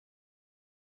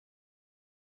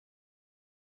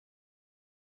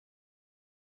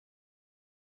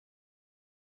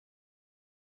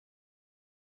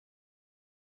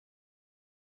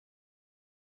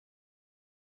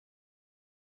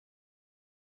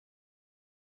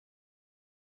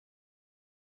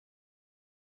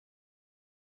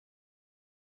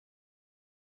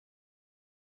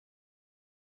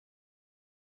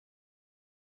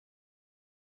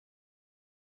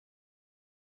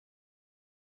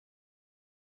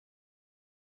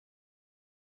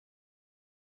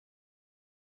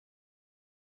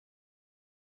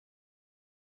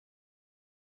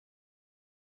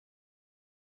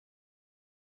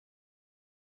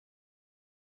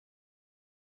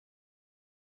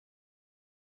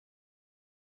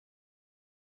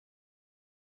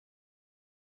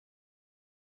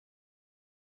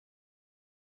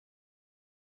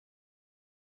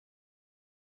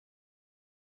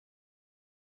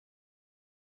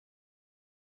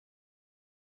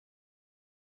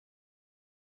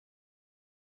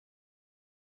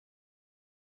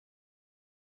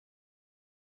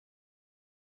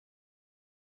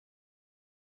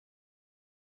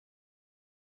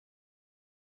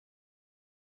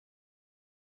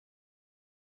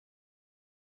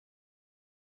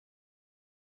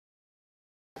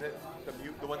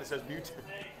 The one that says mute.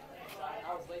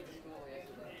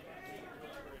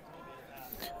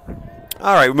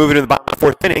 All right, we're moving to the bottom of the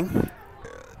 4th inning.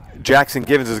 Jackson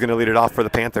Givens is going to lead it off for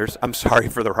the Panthers. I'm sorry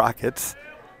for the Rockets.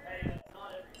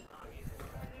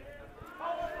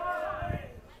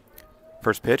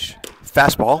 First pitch,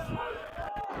 fastball.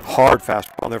 Hard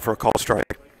fastball there for a call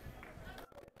strike.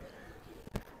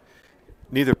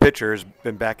 Neither pitcher has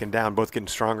been backing down, both getting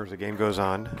stronger as the game goes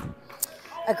on.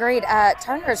 Agreed.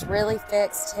 Turner's really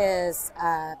fixed his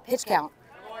pitch count.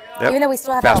 Yep. Even though we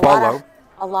still have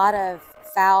a lot of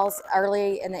fouls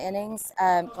early in the innings,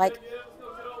 like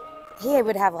he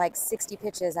would have like 60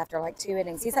 pitches after like 2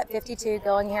 innings. He's at 52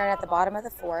 going here and at the bottom of the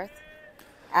 4th.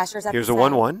 Asher's at Here's the a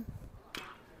 1-1.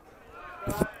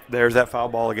 There's that foul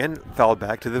ball again. Fouled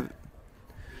back to the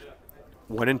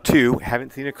 1-2.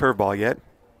 Haven't seen a curveball yet,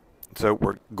 so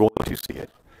we're going to see it.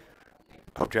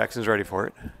 Hope Jackson's ready for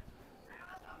it.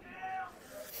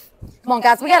 Come on,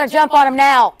 guys. We got to jump on him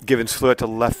now. Givens flew it to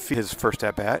left field his first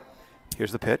at-bat.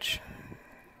 Here's the pitch.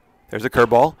 There's a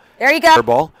curveball. There you go.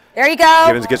 Curveball. There you go.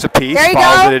 Givens gets a piece. There you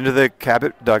Follows go. it into the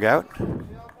Cabot dugout.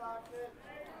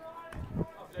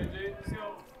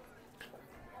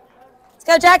 Let's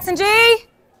go, Jackson G.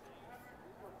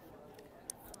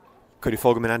 Cody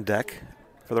Fogelman on deck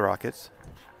for the Rockets.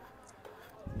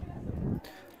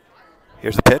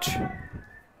 Here's the pitch.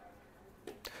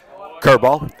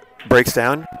 Curveball. Breaks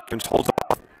down. Givens holds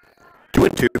off.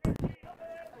 2-2.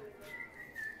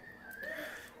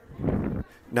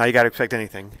 Now you got to expect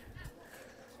anything.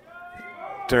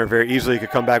 Turner very easily could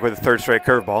come back with a 3rd straight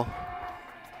curveball.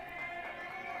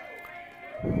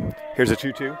 Here's a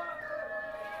 2-2.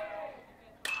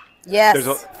 Yes. There's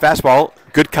a fastball,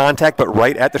 good contact, but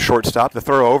right at the shortstop. The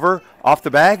throw over, off the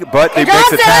bag, but they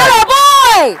makes the tag.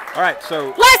 Boy! All right,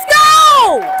 so Let's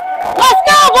go! Let's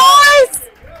go, boys!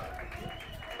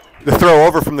 the throw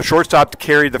over from the shortstop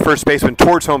carried the first baseman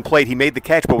towards home plate. He made the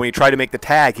catch, but when he tried to make the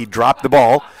tag, he dropped the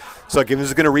ball. So Givens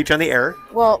is going to reach on the error.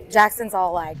 Well, Jackson's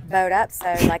all like bowed up, so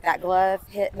like that glove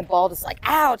hit and the ball just like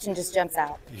ouch and just jumps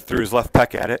out. He threw his left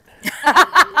peck at it.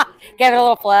 Gave it a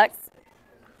little flex.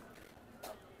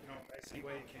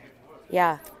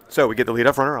 Yeah, So we get the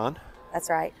leadoff runner on. that's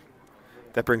right.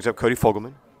 That brings up Cody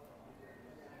Fogelman.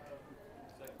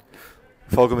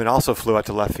 Fogelman also flew out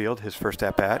to left field, his first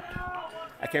at-bat.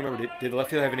 I can't remember, did the left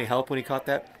field have any help when he caught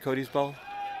that, Cody's ball?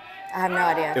 I have no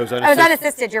idea. It was I was unassisted.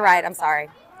 unassisted. You're right. I'm sorry.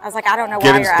 I was like, I don't know why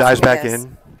Givens you're asking dives me back this.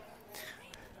 in.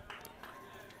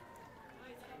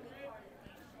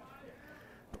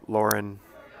 Lauren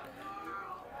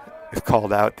has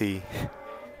called out the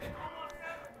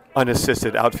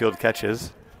unassisted outfield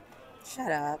catches.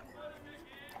 Shut up.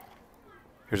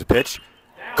 Here's a pitch.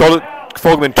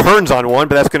 Fogelman turns on one,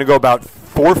 but that's going to go about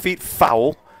 4 feet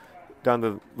foul down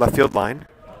the left field line.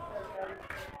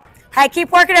 Hey,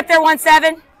 keep working up there,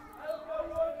 1-7.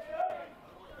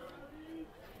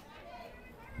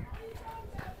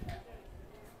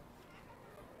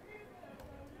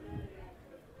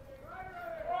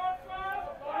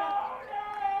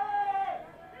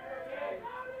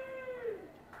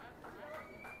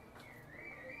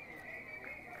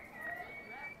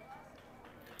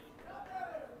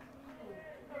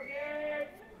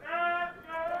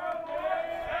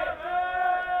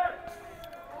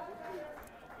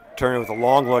 Turner with a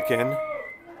long look in.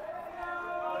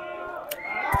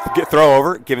 Throw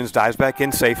over. Givens dives back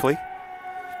in safely.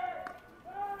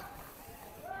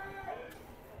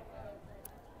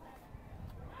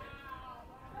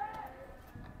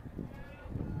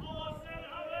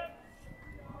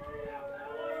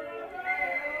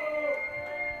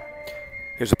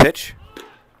 Here's a pitch.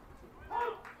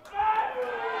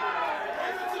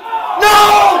 No!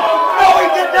 No, he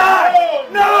did not!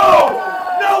 No!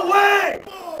 No way!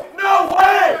 No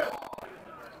way!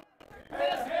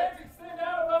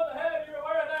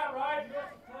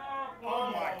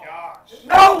 Oh my gosh.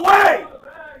 No way!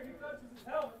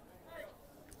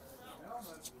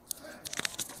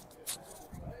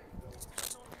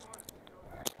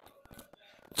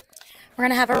 We're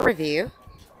gonna have a review.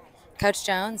 Coach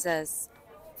Jones is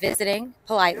visiting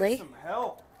politely, Some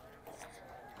help.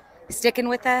 sticking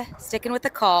with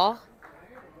the call.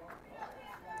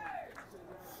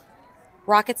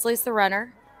 Rockets lose the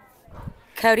runner.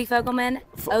 Cody Fogelman,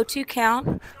 0-2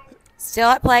 count. Still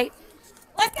at plate.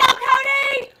 Let's go,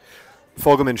 Cody!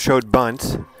 Fogelman showed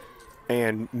bunt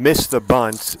and missed the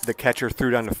bunt. The catcher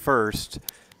threw down to first.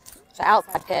 It's an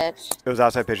outside pitch. It was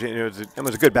outside pitch. It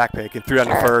was a good back pick and threw down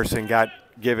to first and got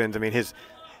Givens. I mean,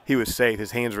 he was safe.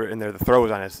 His hands were in there. The throw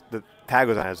was on the tag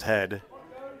was on his head.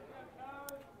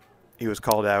 He was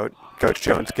called out. Coach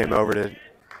Jones came over to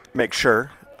make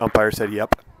sure. Umpire said,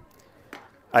 "Yep."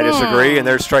 I disagree, and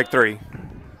there's strike 3.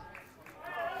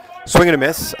 Swing and a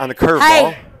miss on the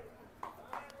curveball. Hey.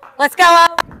 Let's go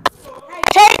up.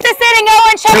 Chase this inning,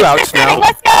 Owen. Chase 2 outs this inning. now.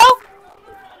 Let's go.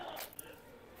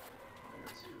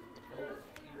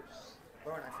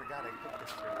 Lauren, I forgot I picked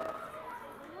this for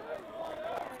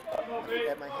you.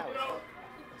 At my house.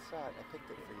 I saw it. I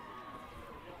picked it for you.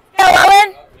 Go, Owen.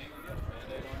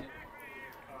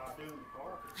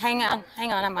 Hang on,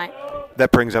 I might.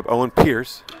 That brings up Owen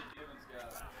Pierce.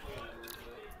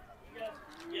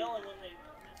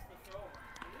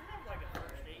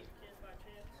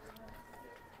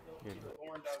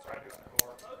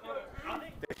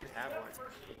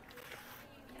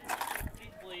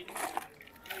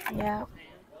 Yeah.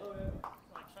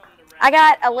 I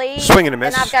got a lead. Swing and a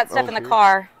miss. And I've got stuff in the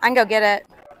car. I can go get it.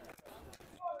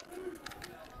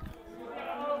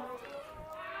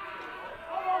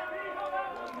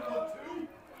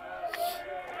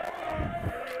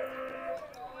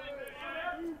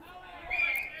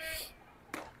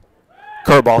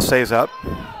 Curveball stays up.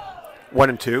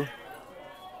 1-2.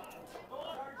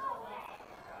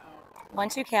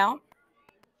 1-2 count.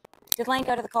 Did Lane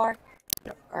go to the car?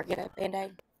 Yep. Or get a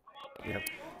Band-Aid? Yep.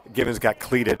 Givens got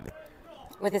cleated.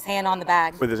 With his hand on the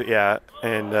bag. With his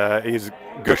and he's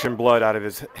gushing blood out of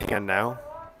his hand now.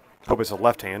 Hope it's a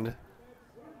left hand.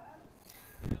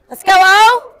 Let's go,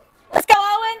 O! Let's go,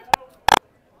 Owen!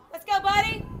 Let's go,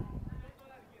 buddy!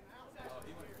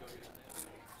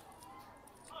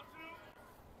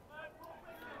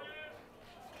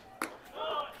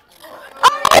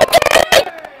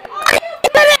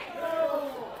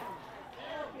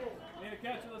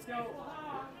 Let's go.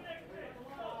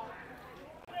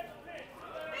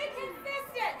 Be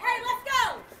consistent! Hey, let's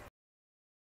go!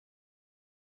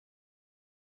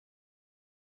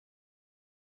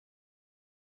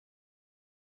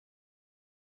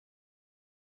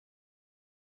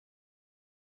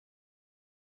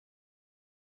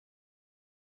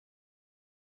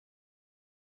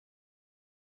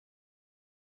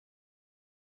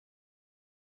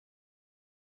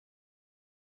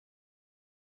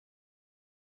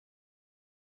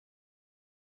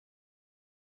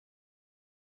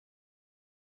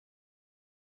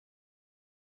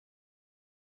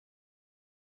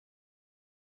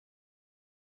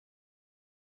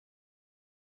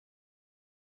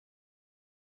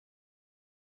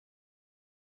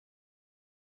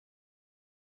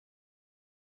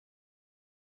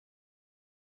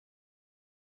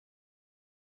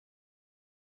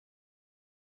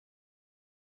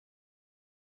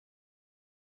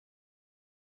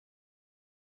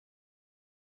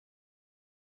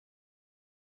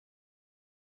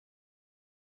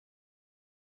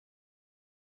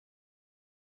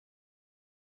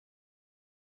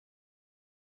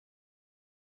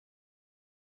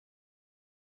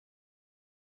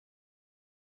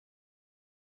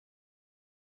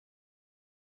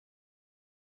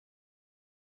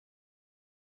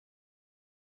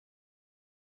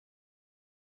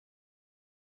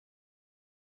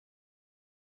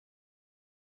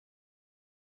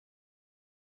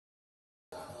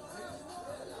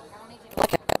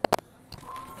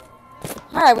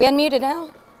 All right, we unmuted now.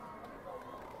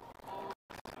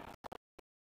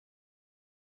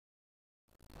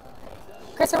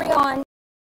 Chris, are we on?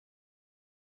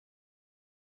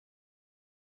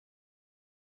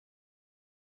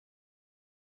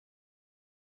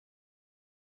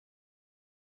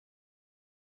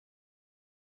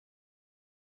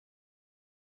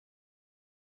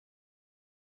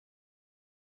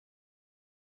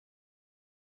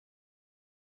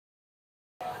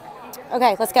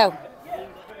 Okay, let's go.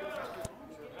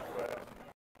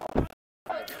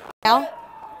 Now,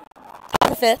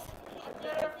 the 5th.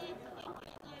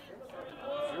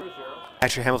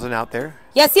 Asher Hamilton out there.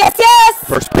 Yes, yes, yes!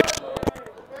 First pitch.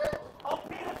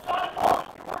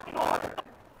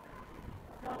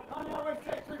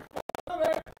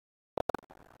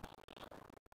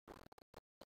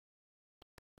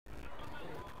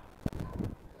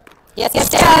 Yes, yes,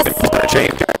 yes!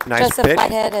 James, nice Joseph pitch.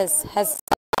 Whitehead has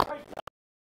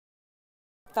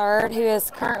third, who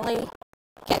is currently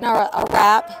getting a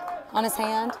wrap on his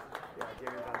hand.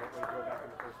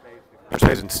 First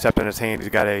baseman stepped in his hand. He's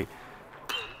got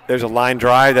there's a line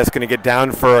drive that's going to get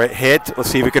down for a hit. Let's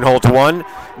see if he can hold to one.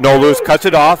 Nolus cuts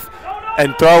it off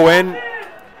and throw in.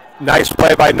 Nice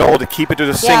play by Noel to keep it to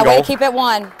the single. Yeah, way to keep it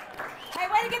 1. Hey,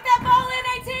 way to get that ball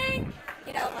in, 18!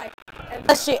 You know,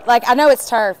 like I know it's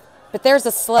turf, but there's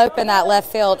a slope in that left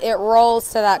field. It rolls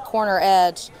to that corner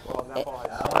edge.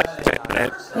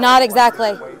 Not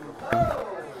exactly.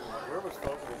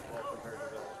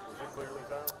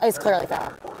 It's clearly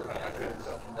foul.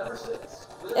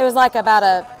 It was like about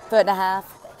a 1.5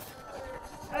 feet.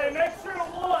 Hey, make sure to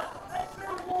one. Make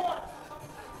sure to one.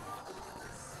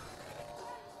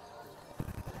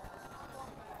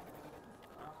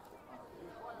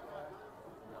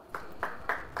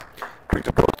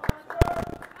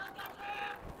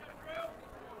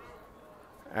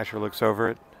 Asher looks over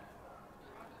it.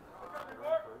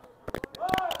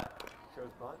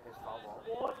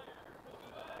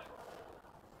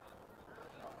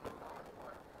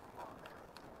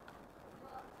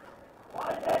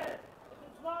 Whitehead, if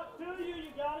it's not to you,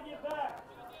 you gotta get back.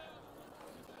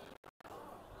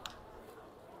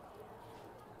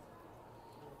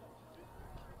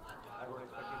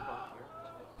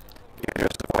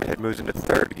 Joseph Whitehead moves into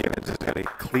third. Givens has got a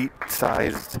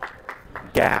cleat-sized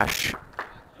gash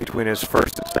between his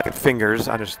first and second fingers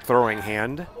on his throwing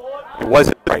hand. It was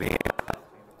his right hand.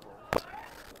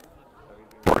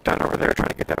 Worked on over there trying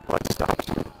to get that blood stopped.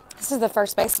 This is the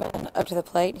first baseman up to the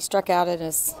plate. He struck out in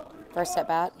his first at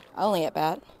bat, only at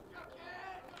bat.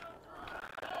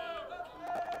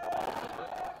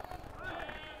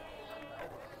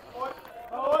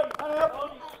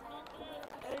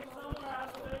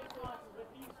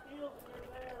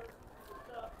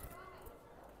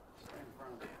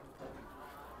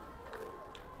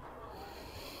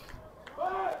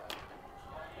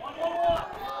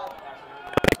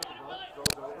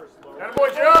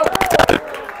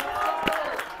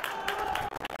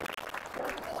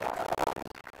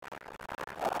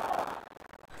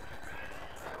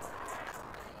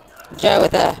 Joe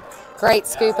with a great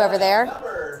scoop over there.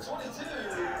 Number 22,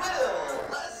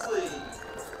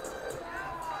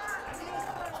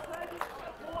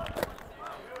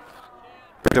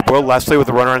 Will Leslie. Will Leslie with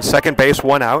the runner on second base,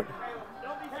 1 out.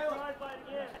 Don't be surprised by it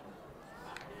again.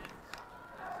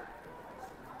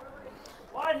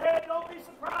 Whitehead, don't be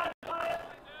surprised by it.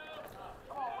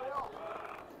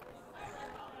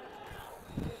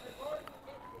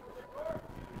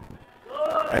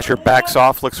 Asher backs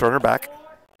off, looks runner back.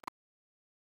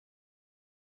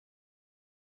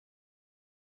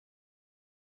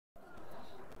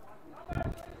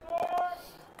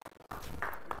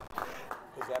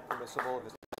 Is that permissible?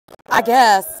 I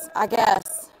guess.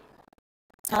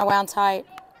 It's kind of wound tight.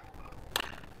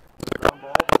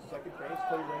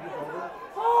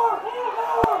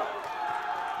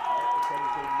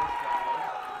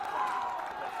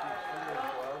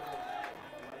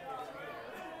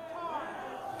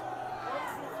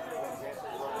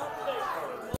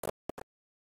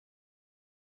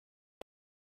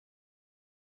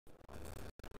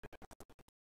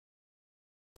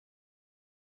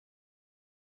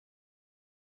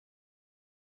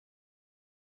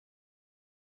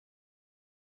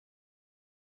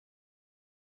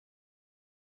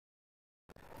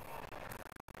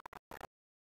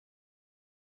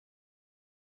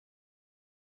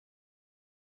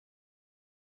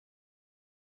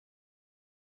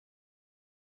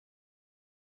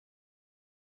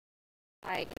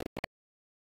 Like,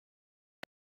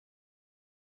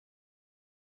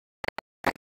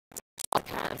 all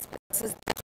kinds, but this is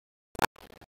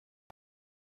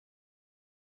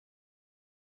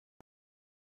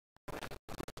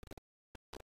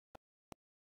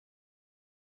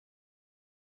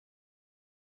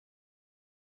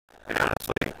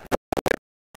Honestly,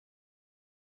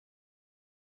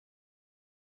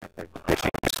 pitching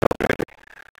is so good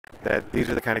that these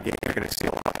are the kind of games you're going to see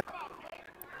a lot.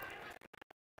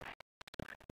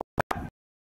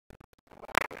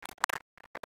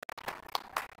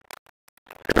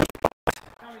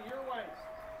 Coming your way.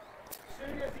 As soon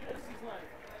as he gets his leg.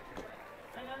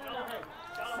 Hey, no. Hey,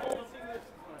 gotta hold him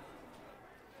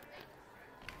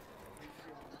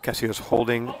Casio's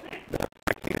holding the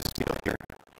steal here.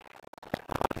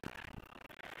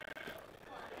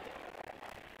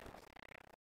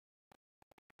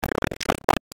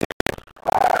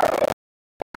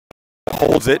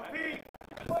 Holds it.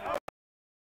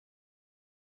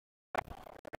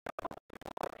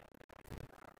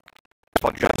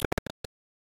 Johnson.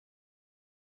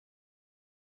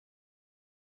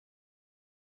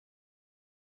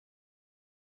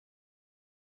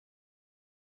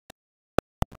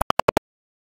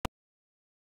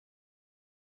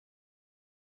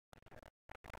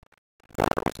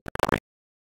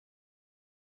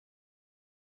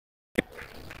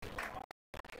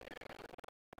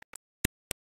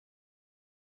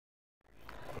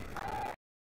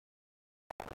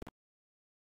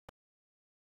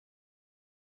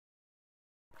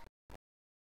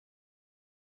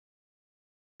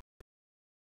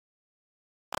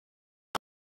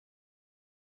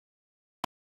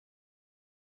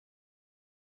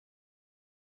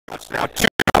 Now 2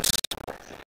 outs.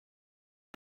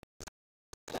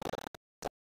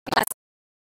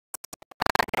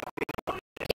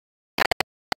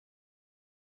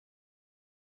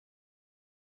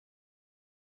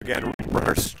 Again,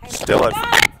 runners still at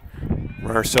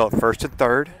first and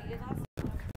third.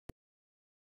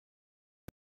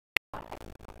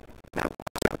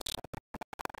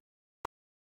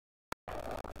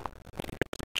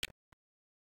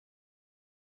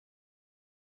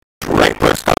 Right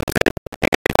push comes in.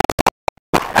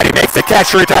 And he makes the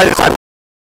catch. Retires this time.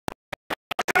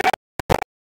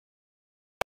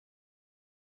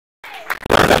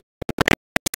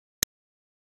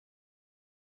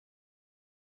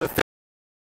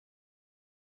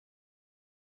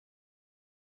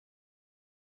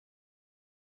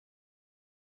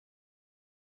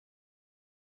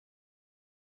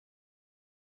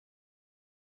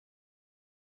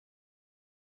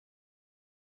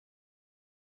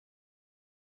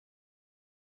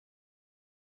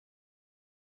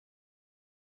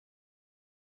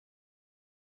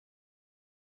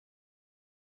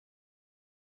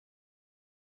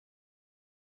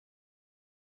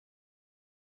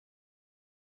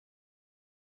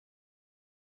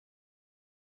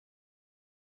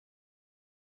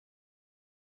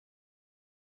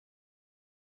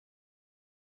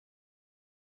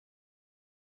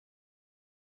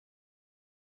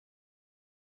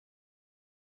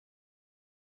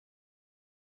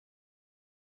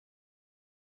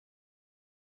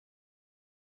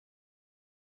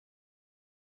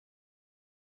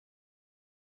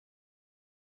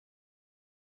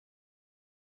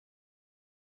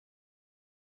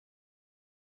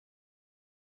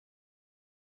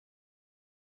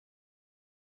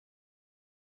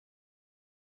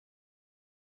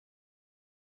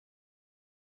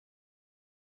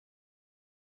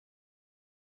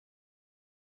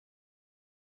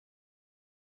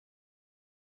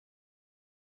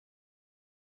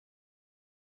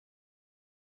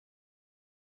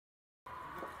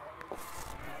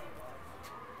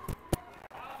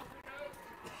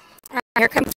 Here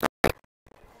comes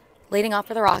leading off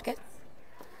for the Rocket.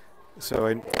 So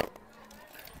in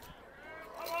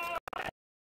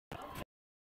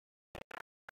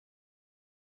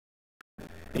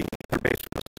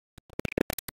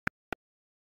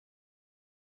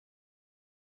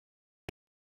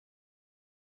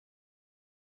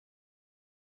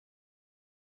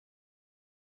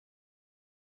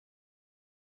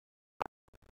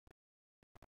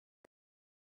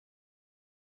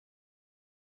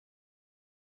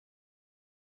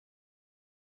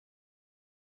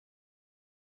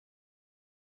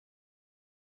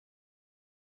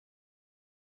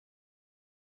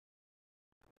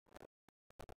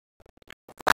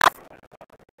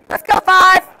Let's go,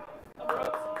 5.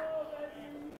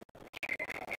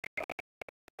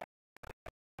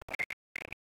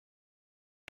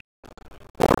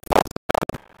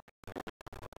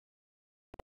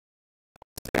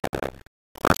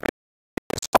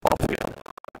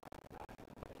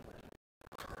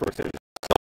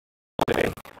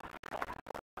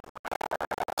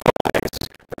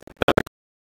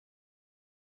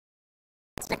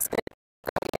 Next bit.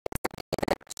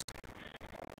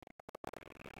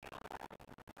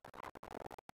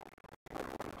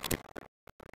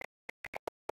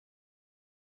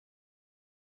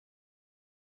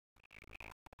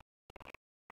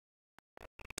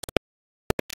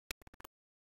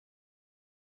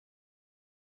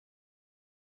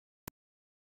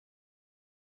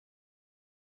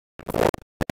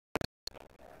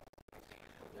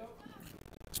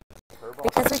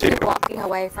 Because we keep walking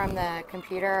away from the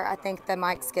computer, I think the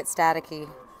mics get staticky.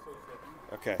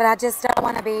 okay. But I just don't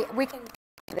want to be. We can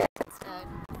do this instead.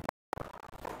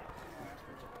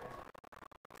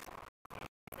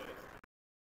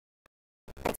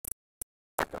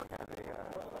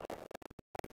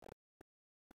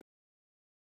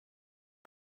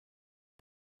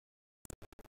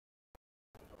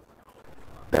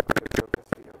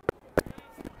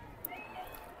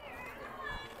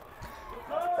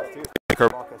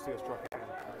 Curveball, Castillo struck again.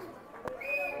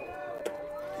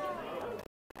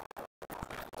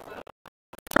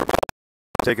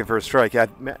 Taken for a strike. Yeah,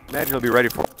 imagine he'll be ready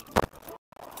for it.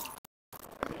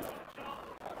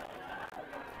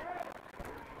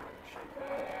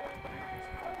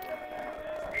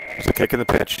 It's a kick in the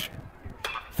pitch.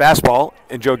 Fastball,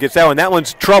 and Joe gets that one. That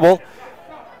one's trouble.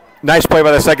 Nice play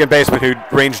by the second baseman who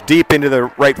ranged deep into the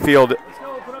right field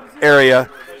area.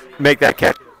 Make that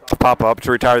catch pop up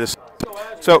to retire this.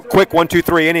 So quick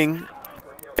 1-2-3 inning.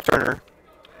 Turner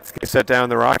gets set down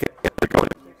the Rocket. They're going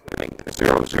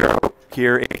 0-0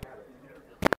 here.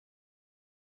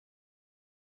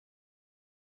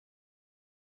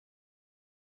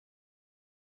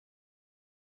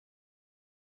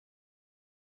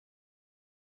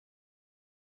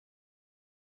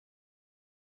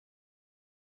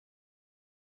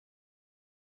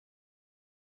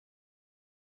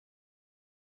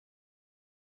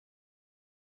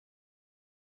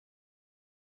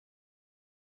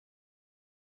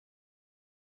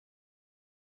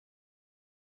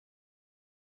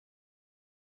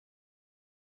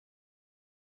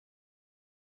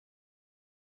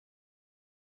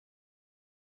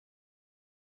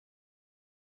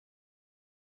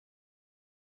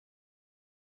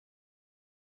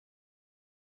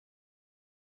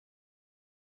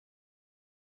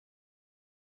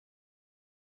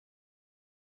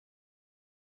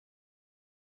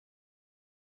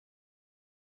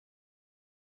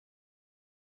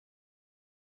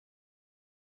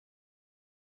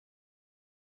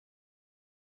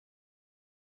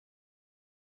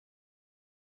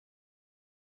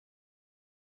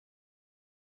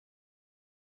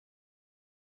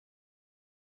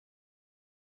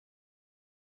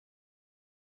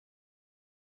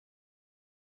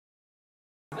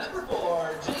 Number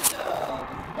 4, Jacob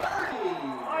Murray.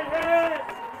 I hit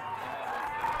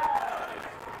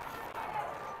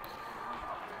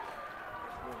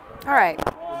it. All right.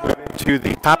 To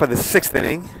the top of the sixth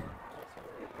inning.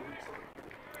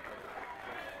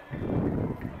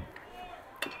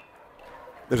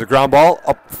 There's a ground ball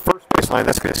up first baseline.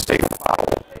 That's going to stay foul.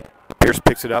 Pierce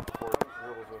picks it up.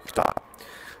 Stop.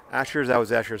 Asher's, that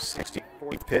was Asher's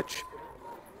 64th pitch.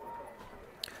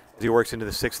 As he works into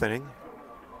the sixth inning.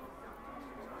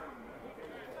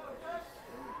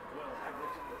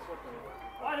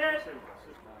 I hit it.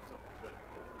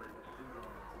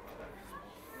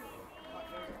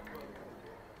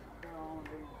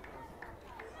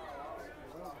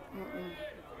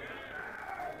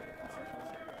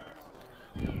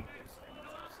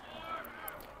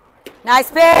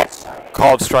 Nice pitch.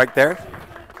 Called strike there.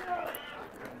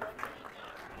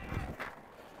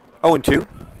 0-2.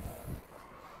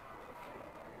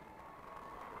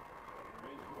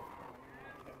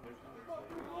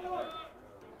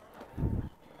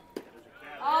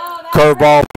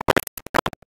 Curveball.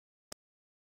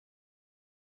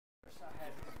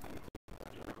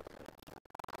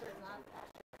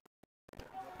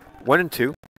 One and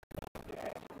two.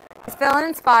 He's feeling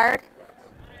inspired.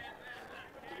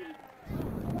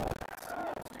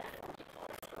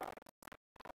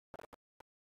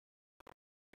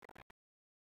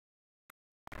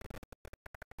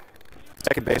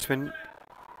 Second baseman,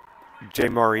 Jay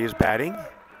Maury is batting.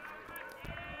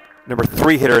 Number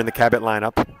 3 hitter in the Cabot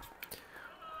lineup.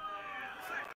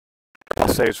 I'll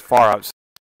say is far out.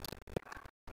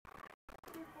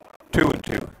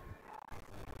 2-2.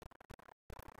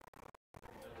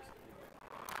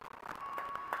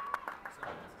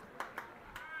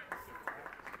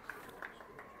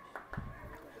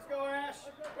 Let's go, Ash.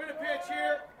 Win a pitch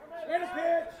here. Win a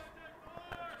pitch.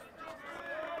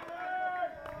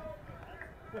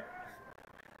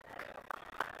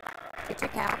 It's a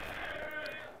count.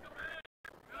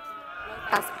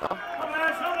 Fastball. Come,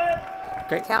 Ash, hold it.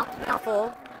 Okay. Count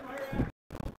full.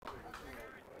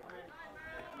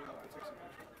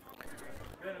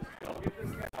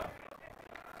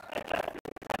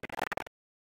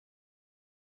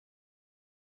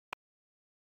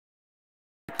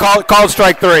 Called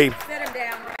strike 3. Sit him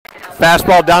down right now.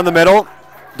 Fastball down the middle.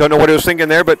 Don't know what he was thinking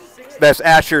there, but that's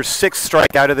Asher's 6th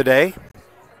strikeout of the day.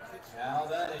 Now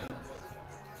batting.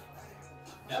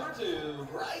 Number 2,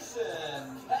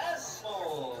 Bryson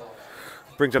Passmore.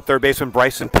 Brings up third baseman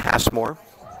Bryson Passmore.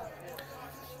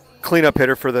 Cleanup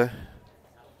hitter for the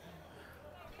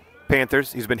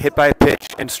Panthers. He's been hit by a pitch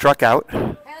and struck out.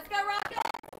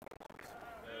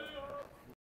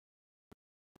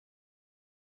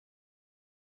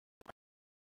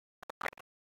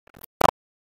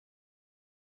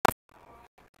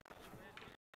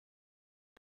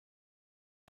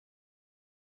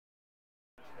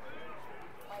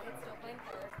 Whitehead's still playing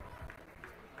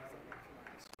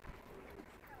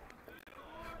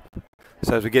third.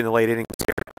 So as we get in the late innings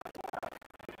here,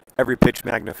 every pitch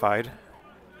magnified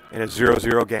in a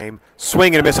 0-0 game.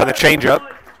 Swing and a miss on the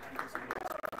changeup.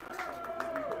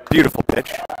 Beautiful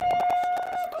pitch.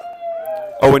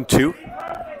 0-2.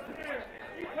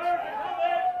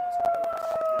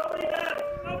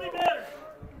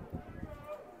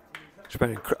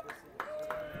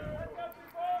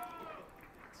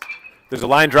 There's a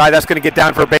line drive. That's going to get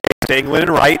down for a base to England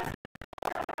and right.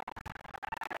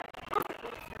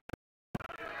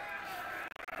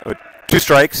 Two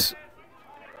strikes.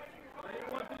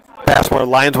 Pass where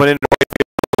Lions went in.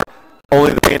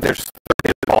 Only the Panthers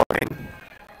hit the ball game.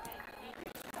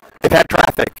 They've had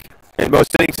traffic in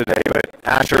most innings today, but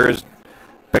Asher has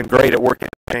been great at working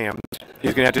jams.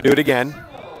 He's going to have to do it again.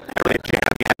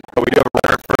 But we do have a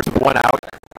runner first with one out.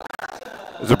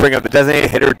 This will bring up the designated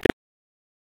hitter.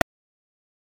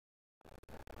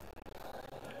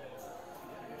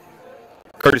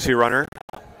 Courtesy runner.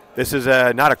 This is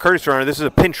not a courtesy runner. This is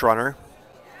a pinch runner.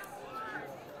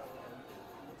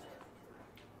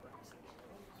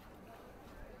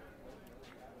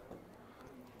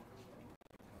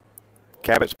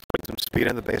 Cabot's putting some speed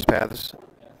on the base paths,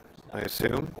 I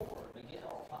assume.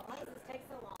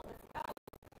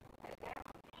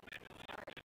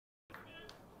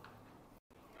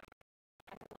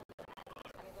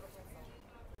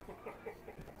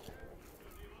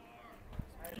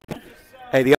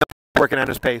 Hey, the other working on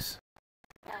his pace.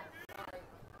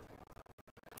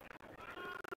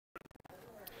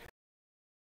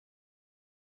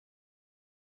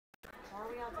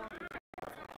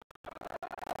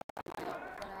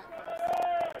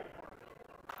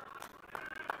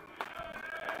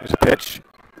 There's a pitch.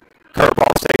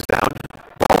 Curveball stays down.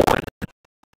 Ball one.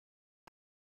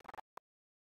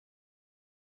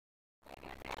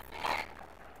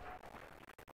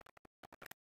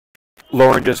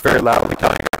 Lauren just very loudly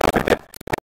telling her how to hit.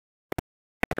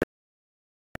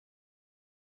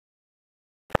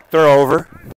 Throw over.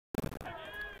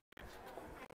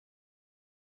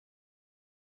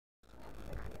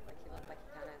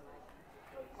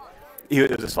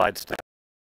 It was a slide step.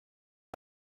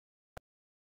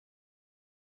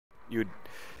 You would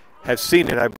have seen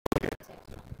it, I believe.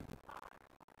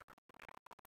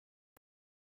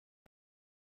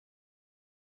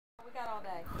 We got all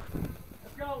day.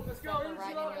 Let's go. Let's go. Something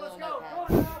right in your Let's little go.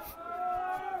 notepad.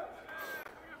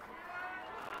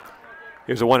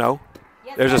 Here's a 1-0.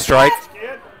 Yes, There's a yes, strike. yes.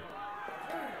 Kid.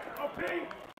 Oh, Pete.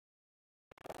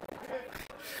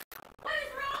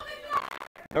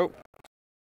 Nope.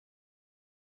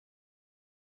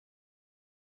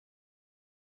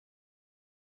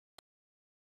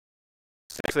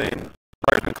 Thing.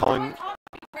 Umpire's been calling.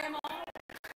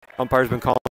 Umpire's been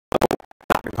calling.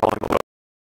 Been calling a little.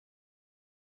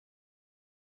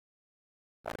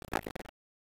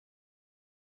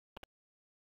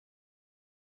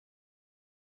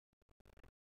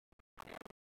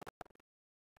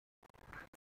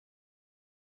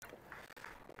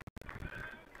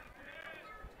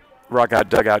 Rock out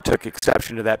dugout took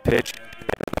exception to that pitch.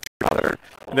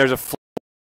 And there's a.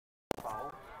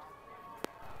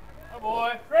 Oh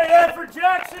boy. Great effort,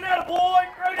 Jackson. Atta boy.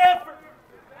 Great effort.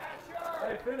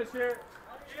 Hey, finish here.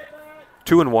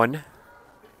 2-1.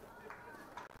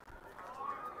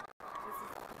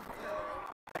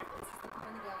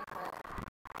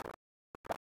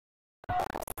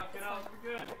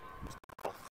 Good.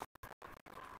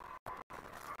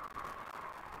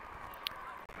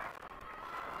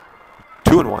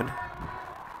 2-1.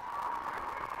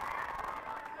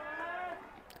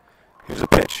 Here's a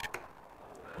pitch.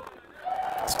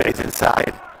 Stays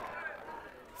inside.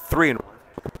 3-1.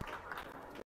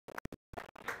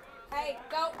 Hey,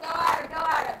 go at her, go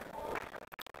at her.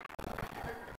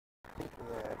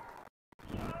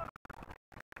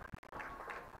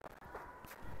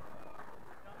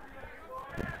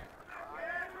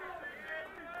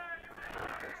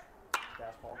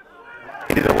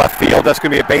 Into the left field. That's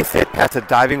going to be a base hit. That's a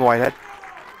diving Whitehead.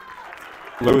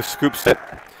 Lewis scoops it.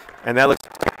 And that looks.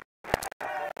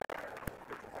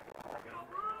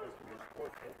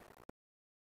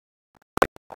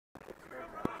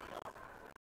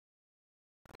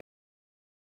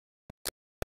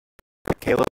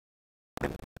 Caleb. Hey,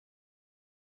 way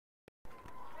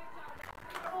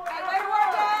to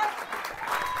work, guys.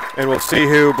 And we'll see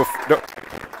who.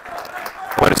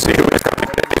 I want to see who is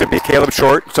going to be Caleb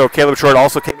Short. So Caleb Short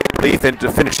also came in relief and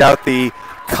to finish out the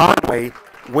Conway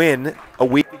win a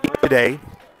week today.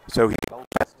 So he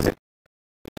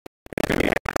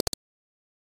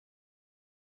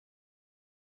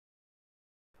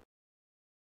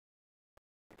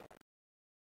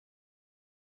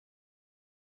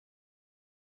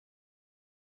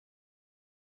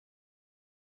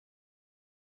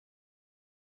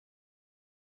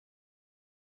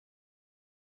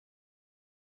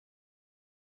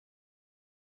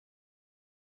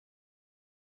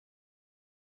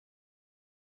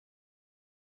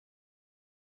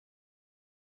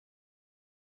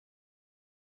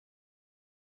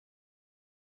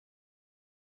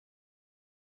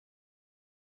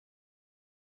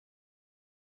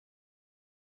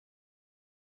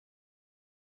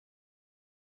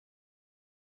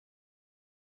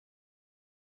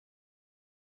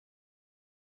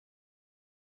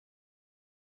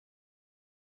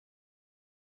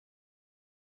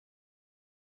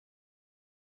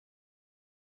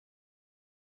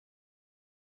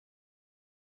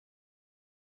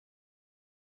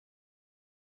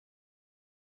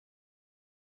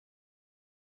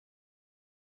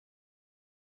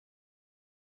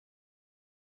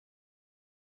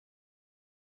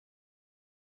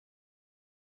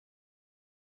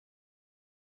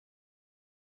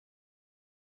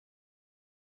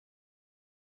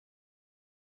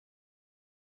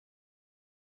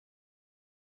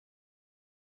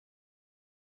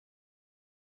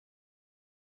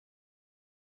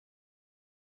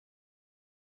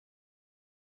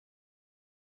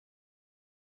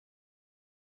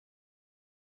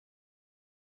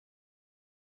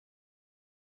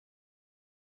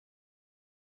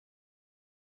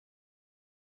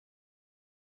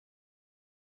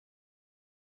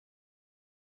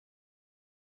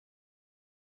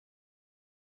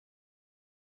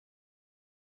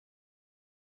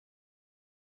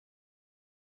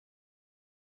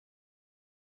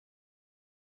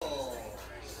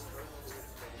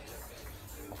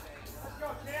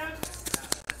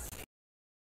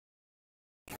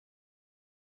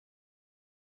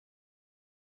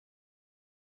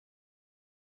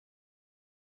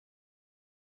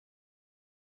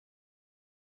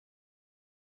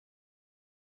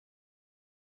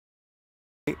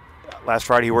Last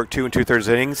Friday he worked 2 2/3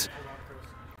 innings.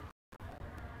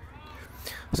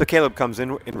 So Caleb comes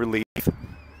in relief.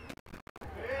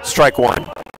 Strike one.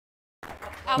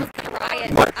 I was gonna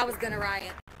riot. I was gonna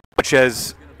riot.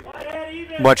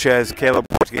 Much as Caleb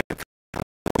was getting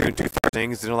 2 2/3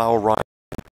 innings, didn't allow a run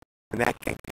in that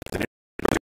game.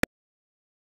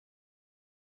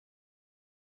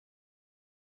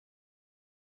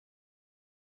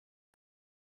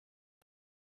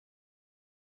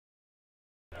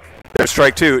 There's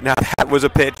strike two. Now that was a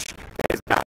pitch. It's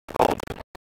not called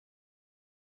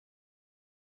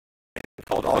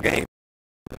all game.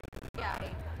 Yeah.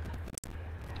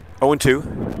 0-2.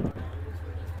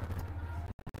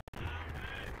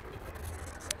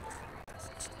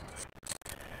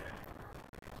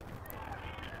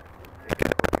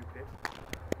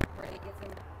 Brady gets him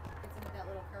with that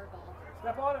little curveball.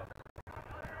 Step on it.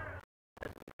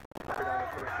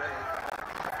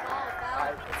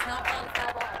 It's not on the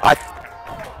foul ball. I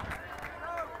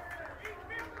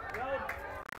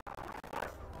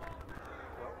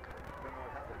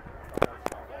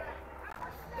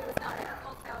It was not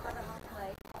called foul by the home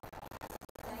plate.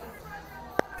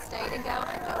 Stayed and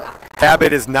going.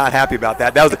 Cabot is not happy about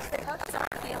that. That was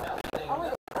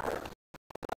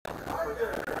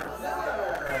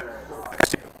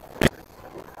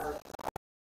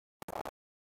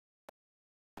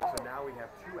So now we have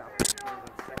 2 outs.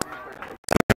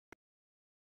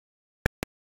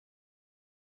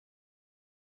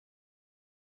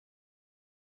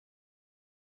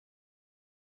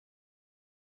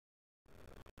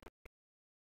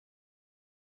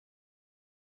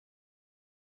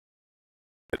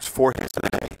 it's 4 hits of the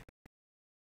day.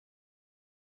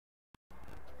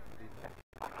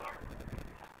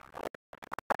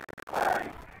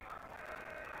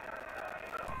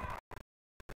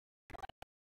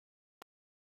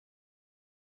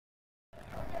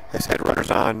 Has had runners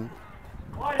on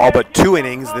all but 2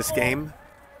 innings this game.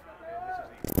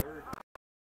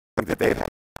 That they've had.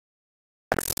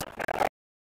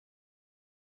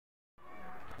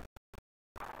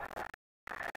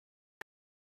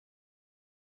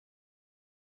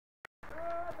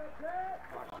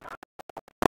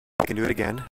 I can do it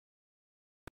again.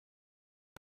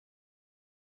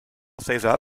 Stays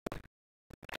up.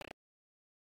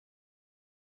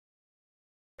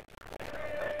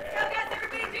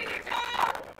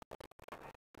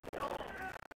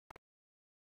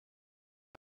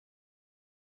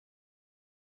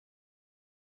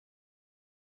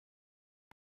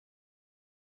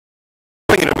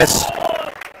 Swing and a miss.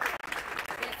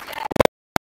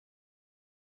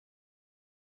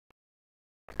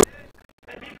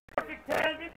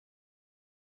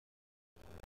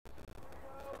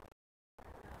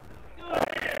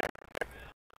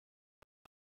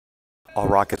 All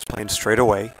Rockets playing straight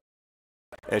away.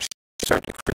 Edge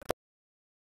starting to creep.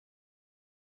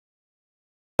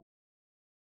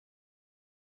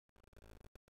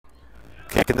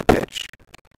 Kicking the pitch.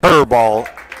 Curveball,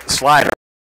 slider.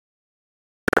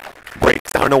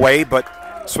 Breaks down and away, but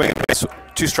swing and miss.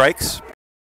 2 strikes.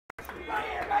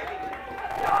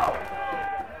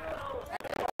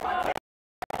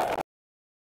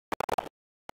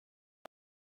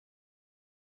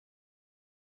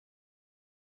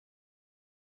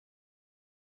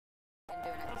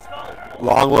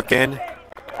 Long look in.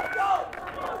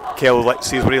 Caleb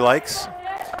sees what he likes.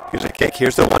 Here's a kick.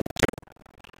 Here's the 1-2.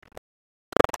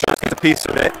 Just get a piece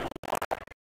of it.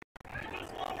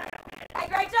 Hey,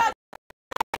 great job.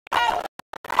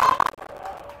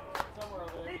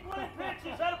 Keep winning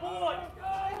pitches. That a boy.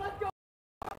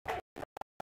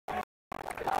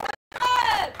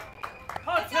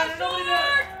 Hot 10 and only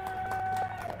net.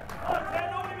 Hot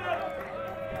 10 only net.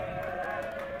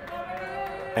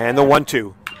 And the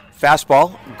 1-2.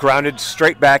 Fastball grounded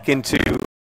straight back into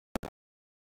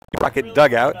Rocket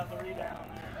dugout.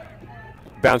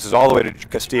 Bounces all the way to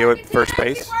Castillo at first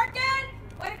base.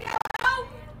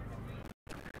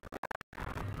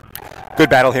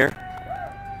 Good battle here.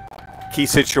 Key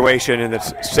situation in the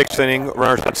 6th inning.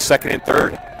 Runners on 2nd and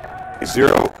 3rd. A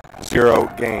 0-0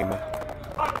 game.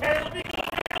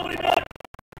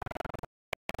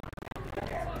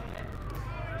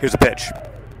 Here's the pitch.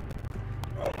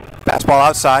 Fastball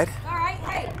outside. All right,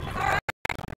 hey, all right.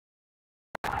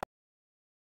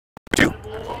 2.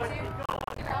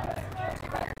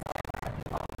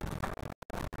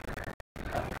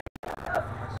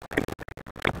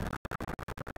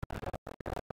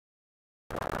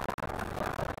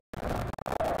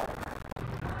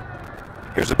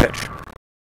 Here's the pitch.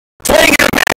 Swing and a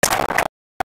miss.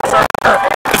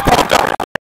 Just pumped up.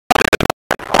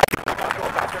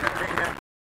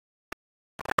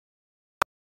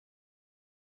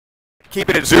 Keep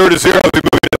it at 0-0. We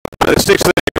move to the sixth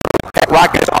inning.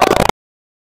 Rockets on the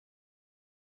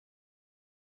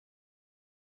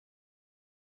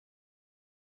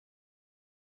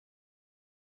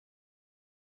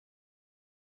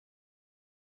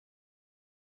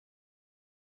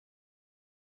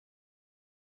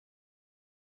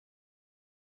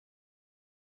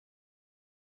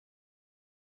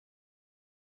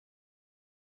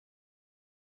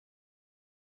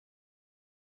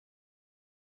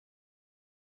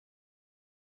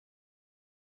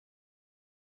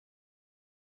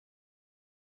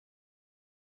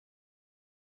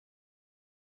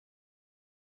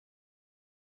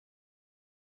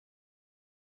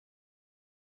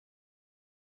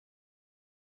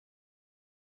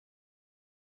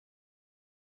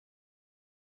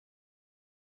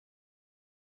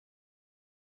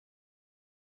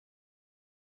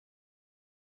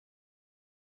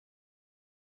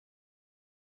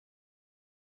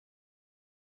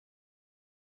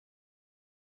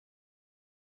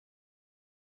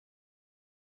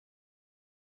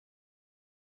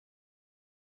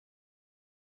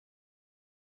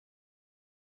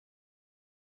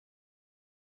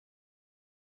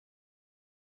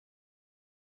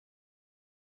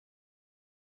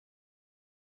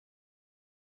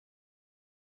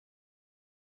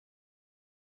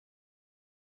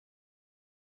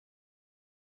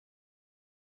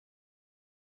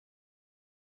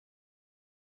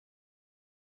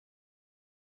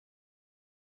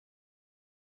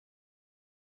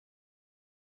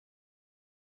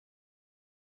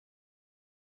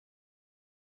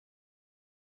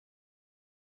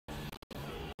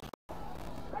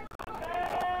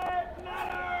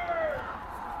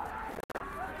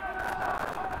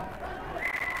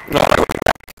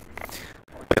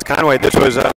Conway. This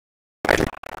was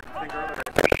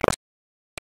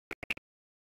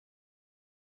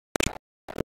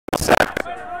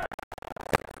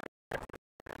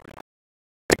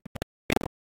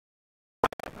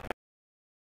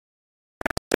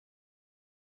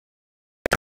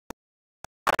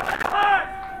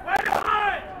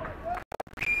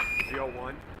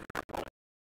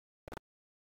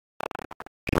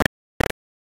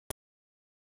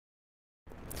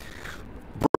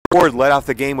Ward led off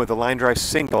the game with a line drive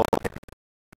single.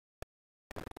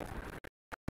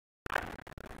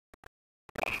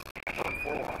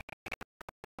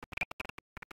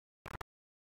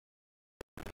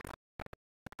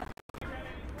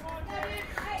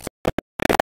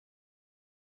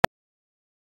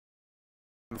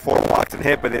 Four walks and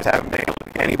hit, but they haven't been able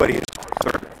to get anybody in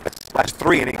third. Last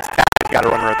 3 innings, got a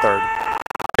runner at third.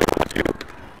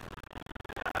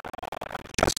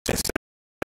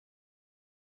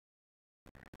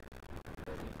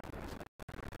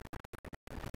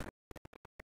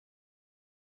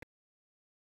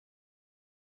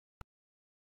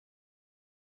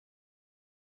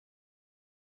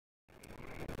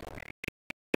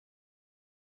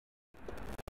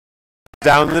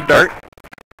 Down in the dirt.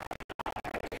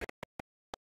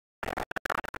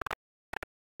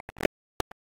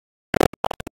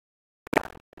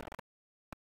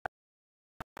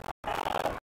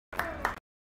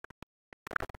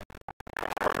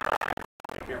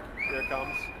 Here it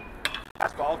comes.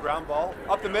 Pass ball, ground ball,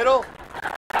 up the middle.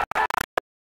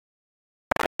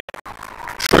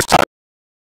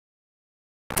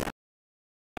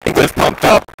 English pumped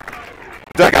up.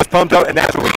 Dugout's pumped up, and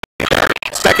that's what we get.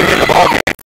 Second hit of the ball game.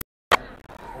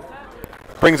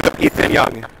 Brings up Ethan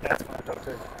Young. That's pumped up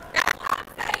too.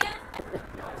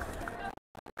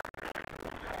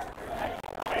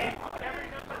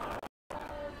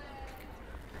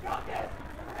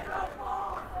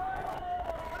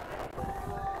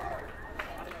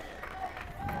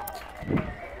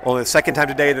 Only the second time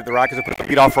today that the Rockets have put a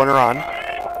leadoff runner on.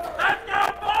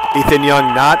 Ethan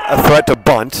Young not a threat to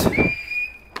bunt.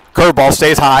 Curveball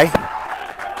stays high.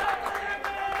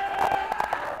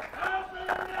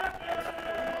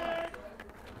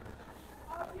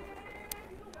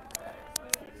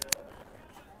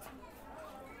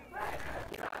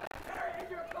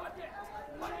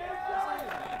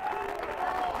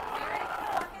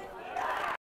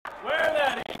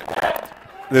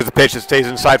 There's a pitch that stays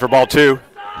inside for ball 2.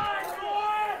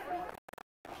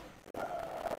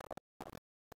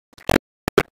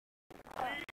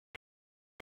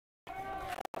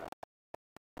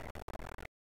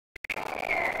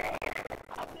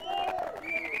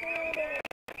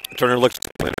 Turner looks.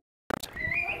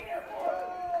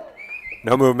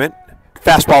 No movement.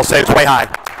 Fastball saves way high.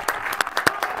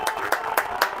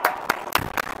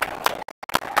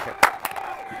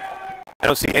 I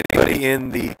don't see anybody in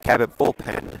the Cabot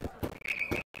bullpen,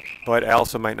 but I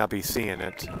also might not be seeing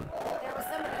it. There was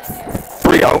somebody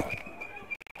 3-0.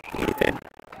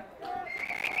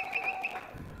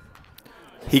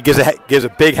 He gives a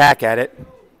big hack at it.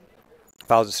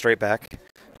 Fouls it straight back.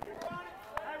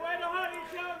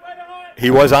 He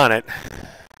was on it.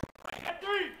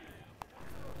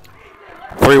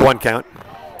 3-1 count.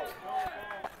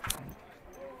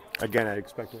 Again, I'd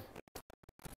expect it.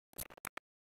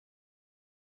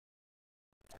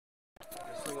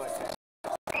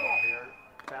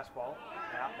 Fastball.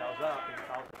 Yeah, that was up. He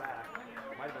fouled it back.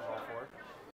 Might have been ball four.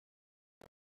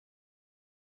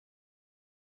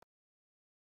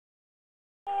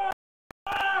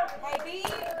 Hey, be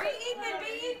even,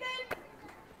 be even.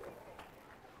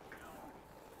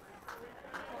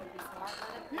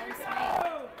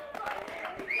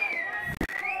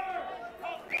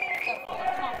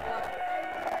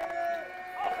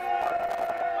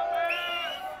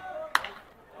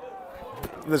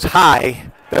 It was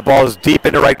high. That ball is deep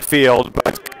into right field, but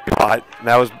it's caught.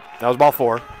 That was ball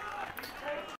four. All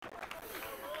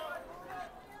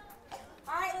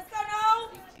right, let's go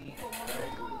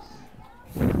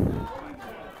now.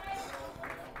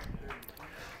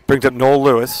 Brings up Noel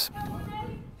Lewis.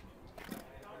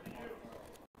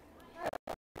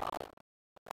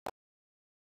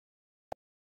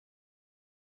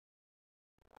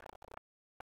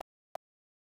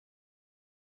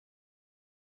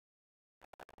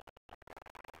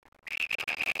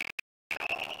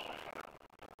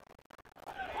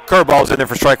 Curveball's in there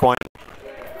for strike one.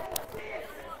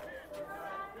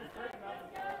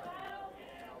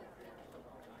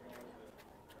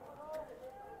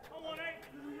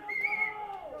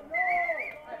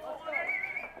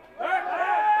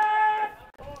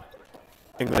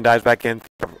 England dives back in.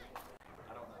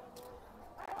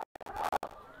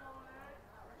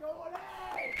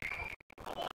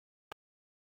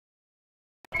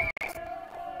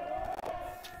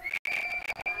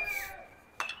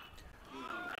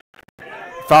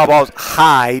 Foul ball is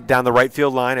high down the right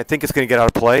field line. I think it's going to get out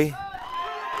of play.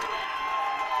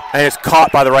 And it's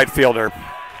caught by the right fielder.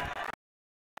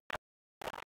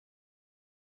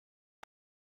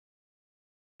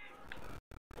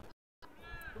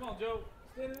 Come on, Joe.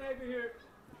 Stand in over here.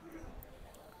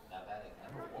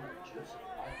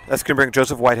 That's going to bring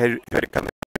Joseph Whitehead to come in.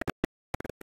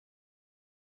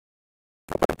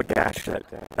 A gash that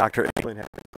Dr. England had.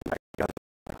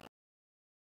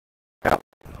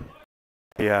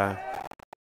 Yeah.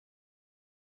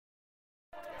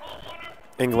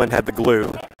 England had the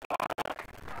glue.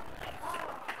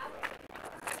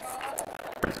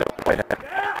 Whitehead.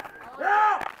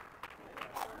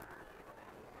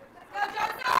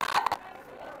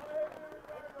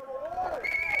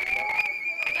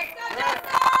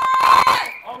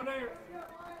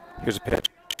 Here's a pitch.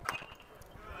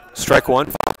 Strike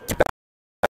one.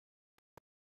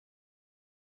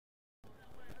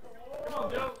 Come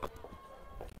on, Joe.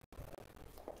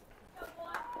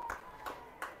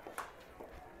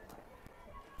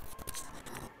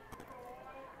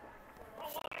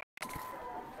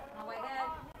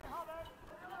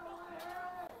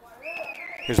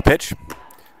 Here's a pitch.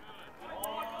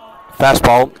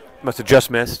 Fastball. Must have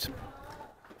just missed.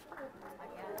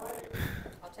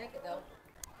 I'll take it though.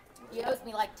 He owes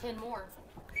me like 10 more.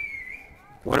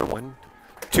 1-1.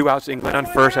 2 outs. England on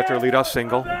first after a leadoff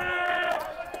single.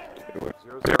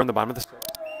 0-0 on the bottom of the sixth.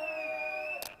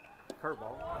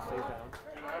 Curveball. Stays down.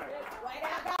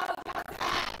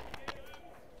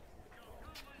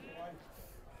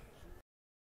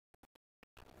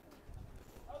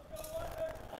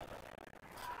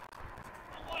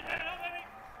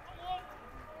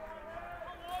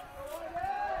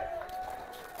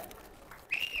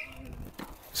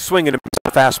 Swinging a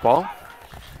fastball.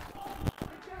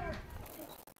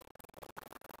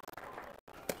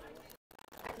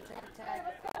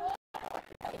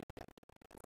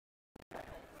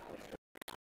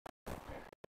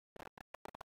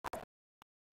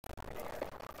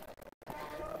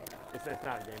 It's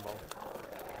not a game ball.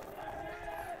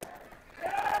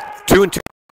 2-2.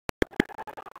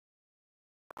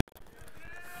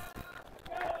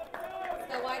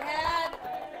 Go Whitehead.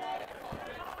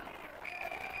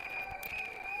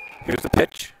 Here's the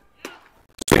pitch.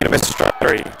 Swing and a miss, strike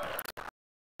three.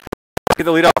 Get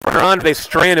the leadoff runner on. They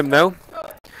strand him though.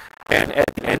 And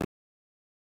at the end,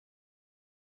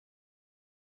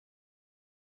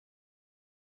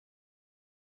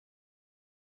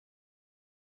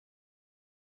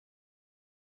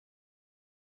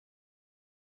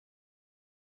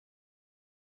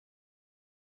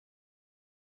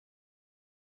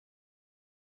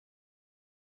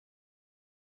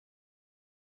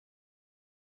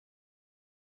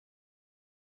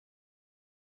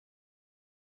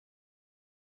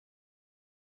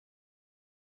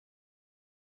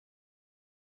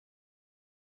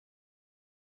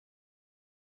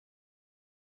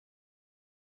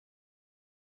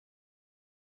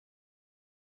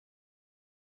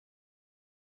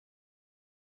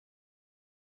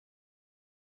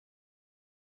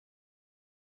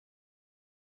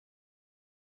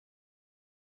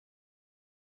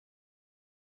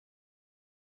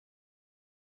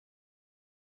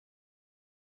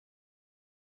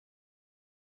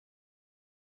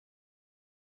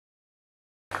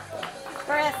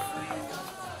 Chris.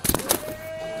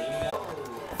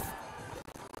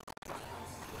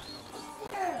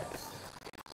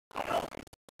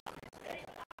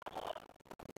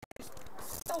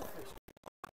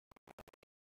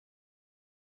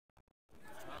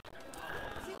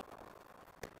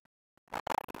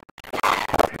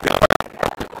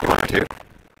 You want to?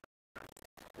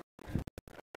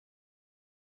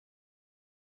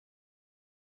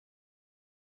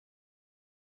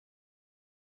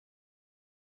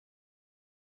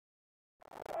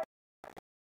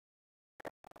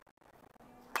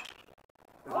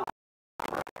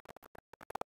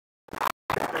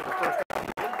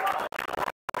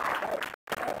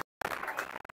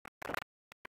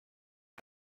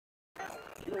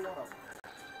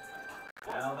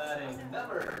 Now batting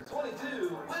number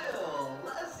 22, Will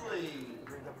Leslie.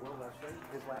 Brings up Will Leslie.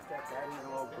 His last at bat, he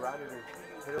grounded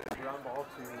his hit a ground ball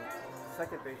to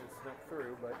second base and snuck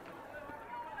through. But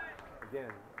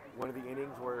again, one of the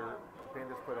innings where the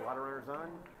Panthers put a lot of runners on,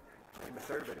 and the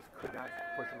third base could not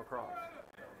push him across.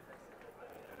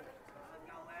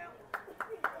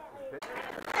 Let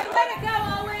it go,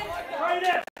 Owen. Right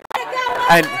there. Let it go,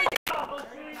 Owen.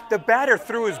 And the batter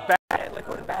threw his bat. Like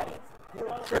what a bat is. He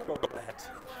don't trip over that.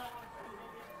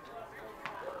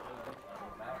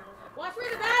 Watch where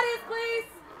the bat is, please.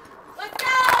 Let's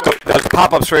go. So those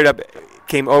pop-up straight up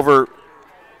came over,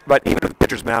 but even with the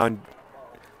pitcher's mound,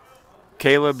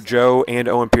 Caleb, Joe, and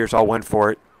Owen Pierce all went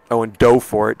for it. Owen dove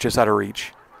for it, just out of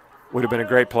reach. Would have been a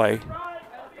great play.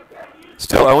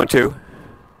 Still 0-2.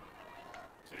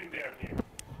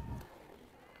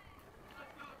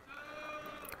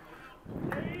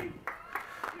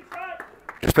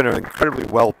 It's been an incredibly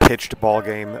well-pitched ball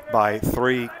game by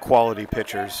three quality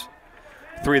pitchers.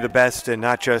 Three of the best, and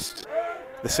not just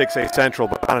the 6A Central,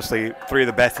 but honestly, three of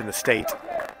the best in the state.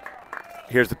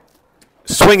 Here's the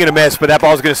swing and a miss, but that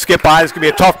ball's going to skip by. It's going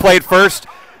to be a tough play at first,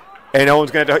 and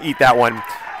Owen's going to eat that one.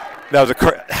 That was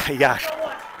a yeah.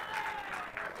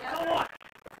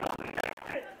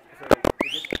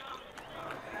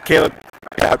 Caleb,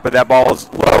 yeah, but that ball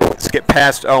is low. Skip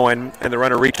past Owen, and the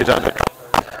runner reaches on it.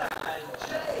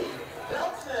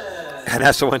 And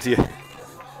that's the one to you.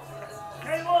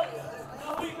 Hey, look.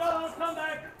 No, we got on a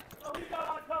comeback. No, we got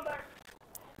on a comeback.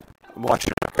 I'm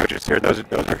watching our coaches here. Those are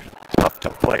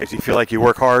tough plays. You feel like you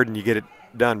work hard and you get it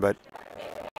done, but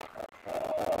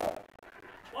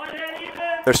One hand even.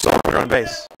 they're still on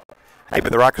base. Hey,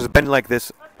 but the Rockers have been like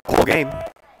this whole game.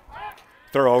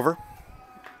 Throw over.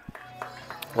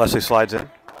 Leslie slides in.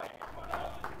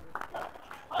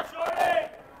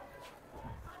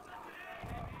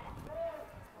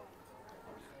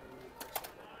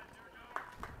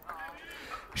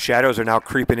 Shadows are now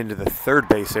creeping into the third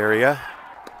base area.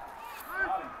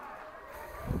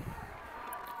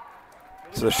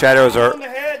 So the Shadows are On the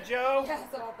head, Joe.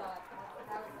 That's what I thought.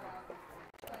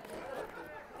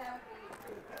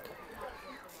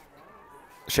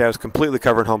 Shadows completely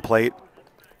covering home plate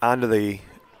onto the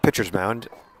pitcher's mound.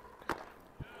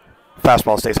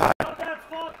 Fastball stays high. That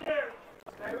spot there.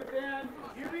 Stay within.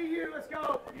 You be you. Let's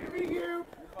go. You be you. You're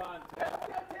fine.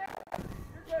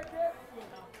 You're good, kid.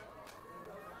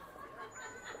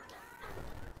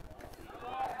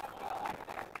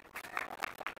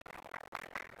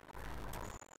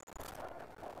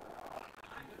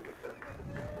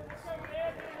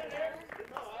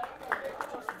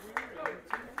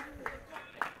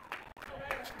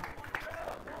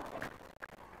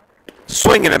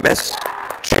 Swing and a miss.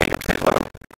 James Halo.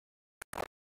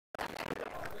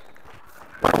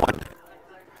 1-1.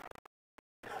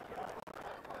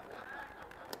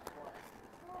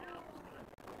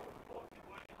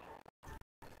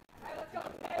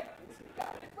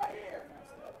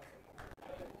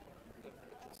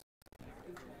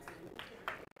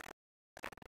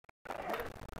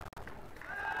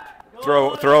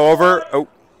 Throw over. Oh,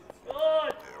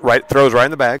 right. Throws right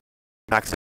in the bag.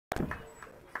 Knocks it.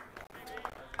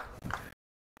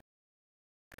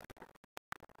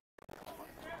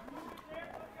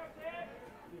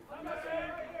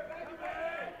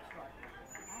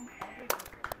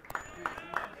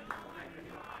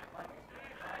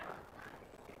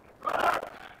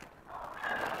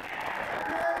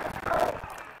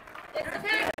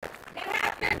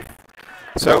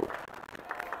 So,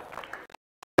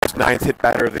 ninth hit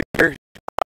batter of the year.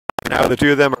 Now the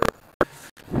two of them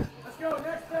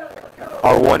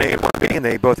are 1A and 1B, and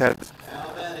they both have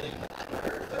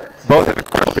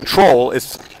incredible control.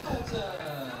 It's All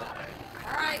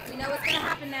right, we know what's going to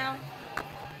happen now.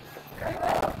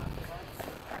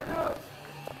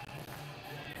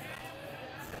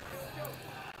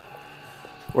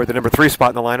 we're at the number 3 spot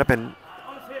in the lineup, and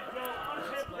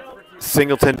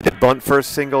Singleton did bunt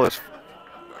first single is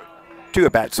 2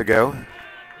 at-bats ago.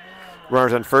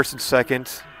 Runners on first and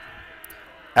second.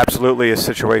 Absolutely a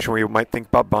situation where you might think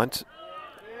about bunt.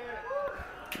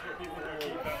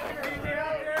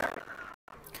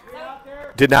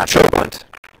 Did not show bunt.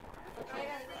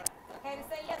 Okay to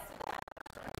say yes to that.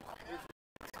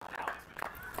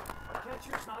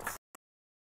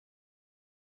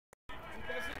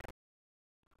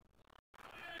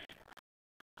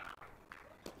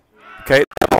 Okay.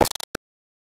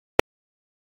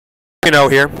 You know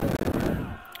here.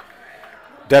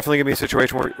 Definitely gonna be a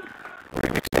situation where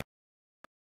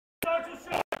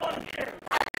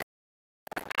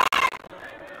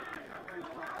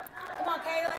Come on,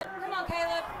 Caleb. Come on,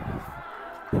 Caleb.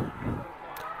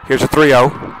 here's a 3-0.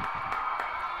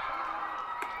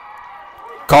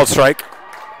 Called strike.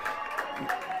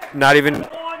 Not even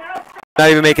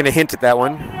making a hint at that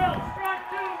one.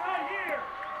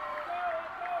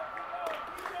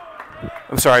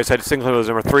 I'm sorry, I said Singleton was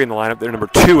number 3 in the lineup. They're number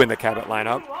 2 in the Cabot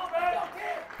lineup.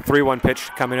 3-1 pitch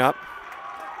coming up.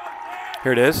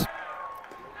 Here it is.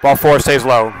 Ball 4 stays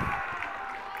low.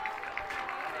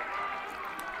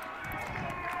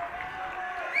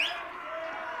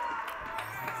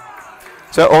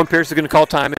 So Owen Pierce is going to call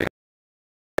time.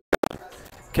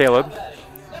 Caleb.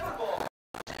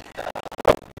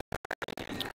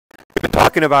 We've been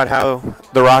talking about how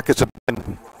the Rockets have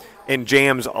been in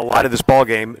jams a lot of this ball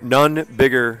game. None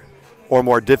bigger or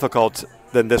more difficult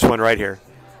than this one right here.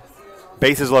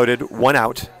 Bases loaded, 1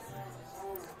 out.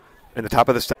 In the top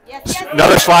of the Yes.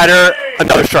 another slider,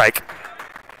 another strike.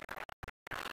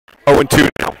 0-2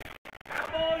 now.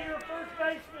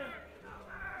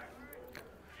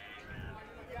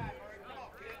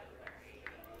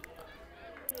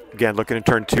 Again, looking to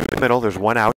turn 2 in the middle. There's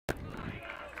 1 out.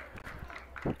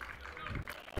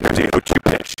 There's the 0-2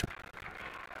 pitch.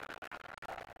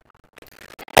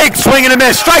 Big swing and a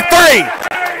miss. Strike 3.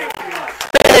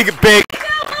 Big.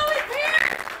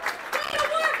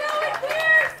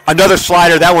 Another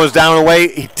slider. That one was down and away.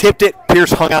 He tipped it.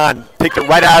 Pierce hung on. Picked it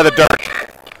right out of the dirt.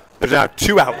 There's now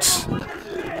 2 outs.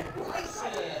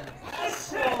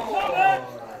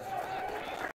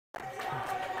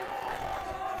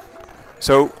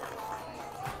 So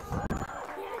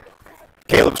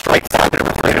Caleb strikes out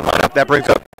number 3 in the lineup. That brings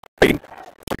up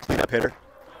cleanup hitter.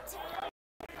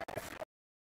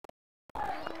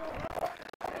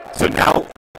 So now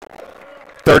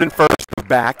 3rd and 1st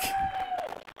back.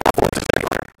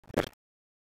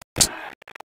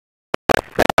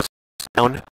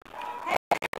 Down.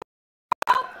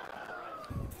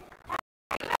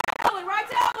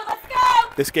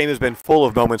 This game has been full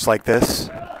of moments like this.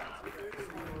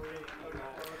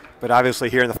 But obviously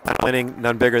here in the final inning,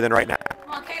 none bigger than right now.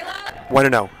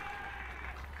 1-0.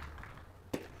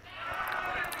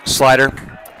 Slider,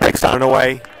 breaks down and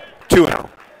away, 2-0.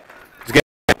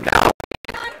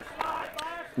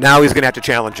 Now he's going to have to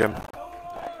challenge him.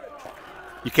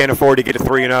 You can't afford to get a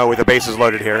 3-0 with the bases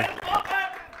loaded here.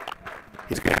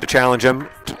 He's going to have to challenge him,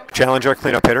 challenge our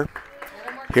cleanup hitter.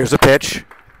 Here's a pitch,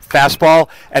 fastball,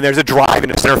 and there's a drive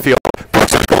into center field.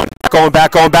 Brooks is going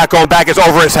back. It's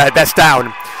over his head. That's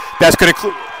down. That's going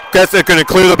to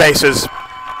clear the bases.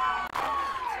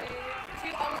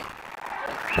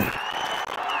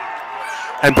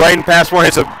 And Braden Passmore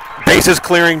hits a bases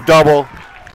clearing double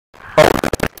over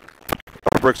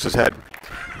Brooks' head.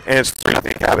 And it's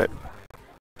 3-0 Cabot.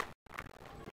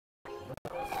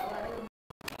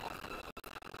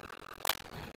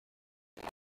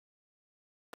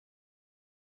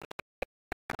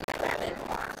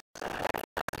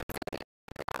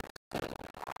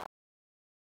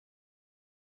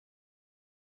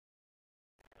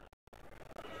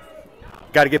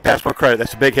 Got to give Passmore credit.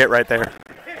 That's a big hit right there.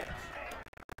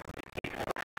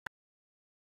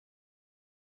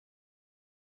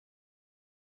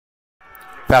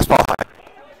 Fastball high.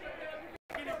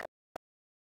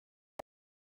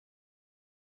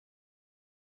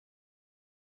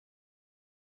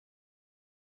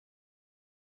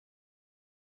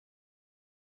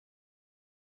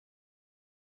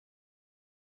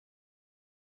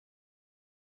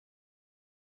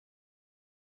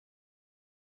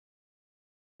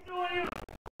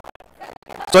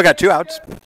 Still got 2 outs.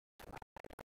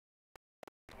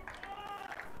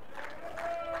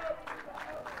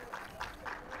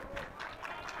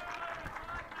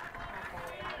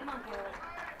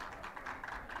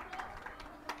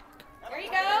 There you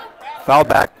go. Foul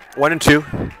back, 1-2.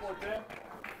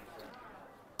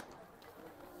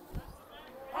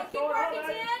 Hey, keep working,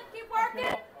 Ted. Keep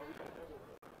working.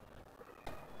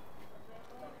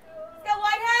 Let's go,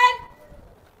 Whitehead.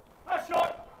 Let's go,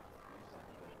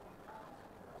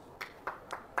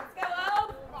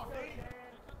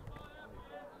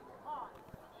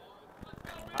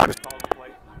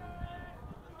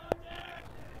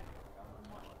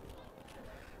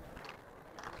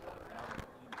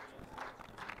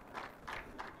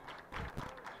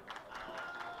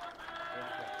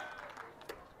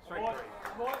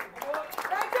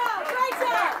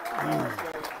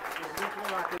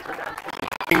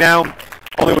 now,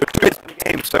 only with 2 hits in the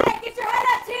game, so Hey, get your head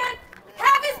up, Chan.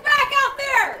 Have his back out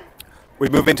there. we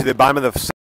move into the bottom of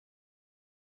the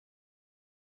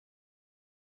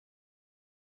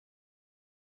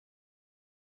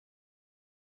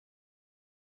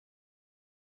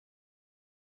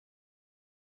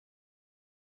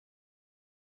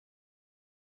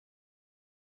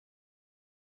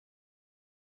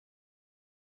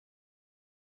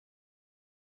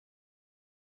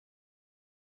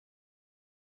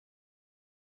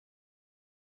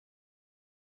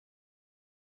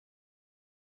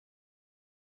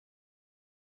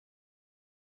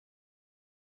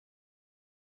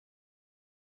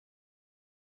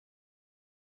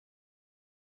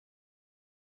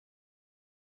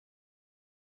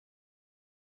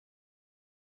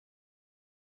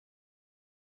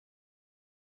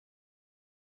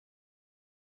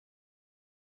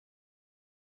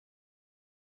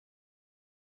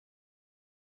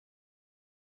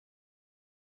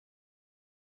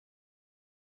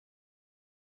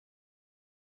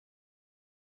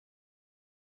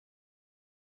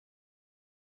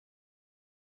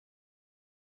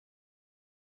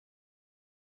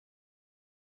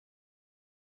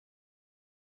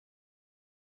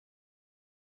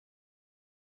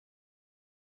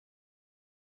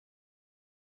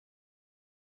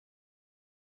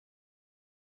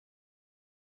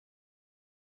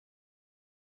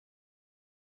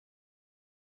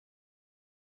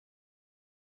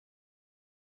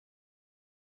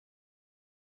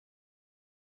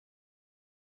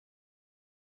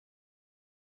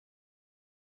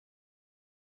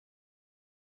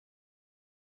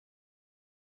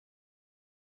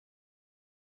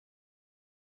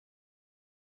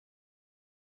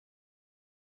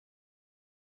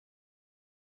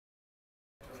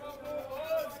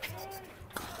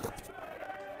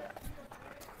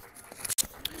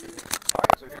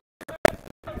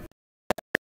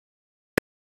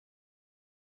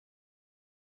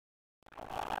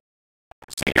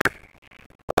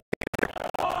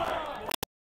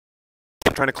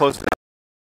trying to close it up.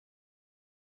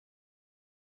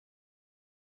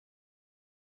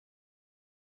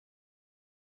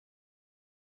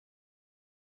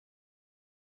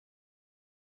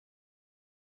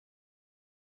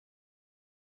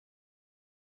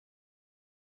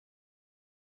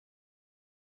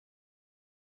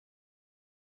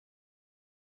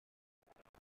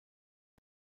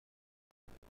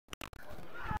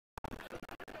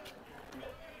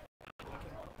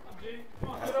 Do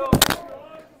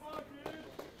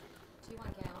you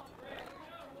want to count?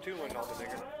 2-1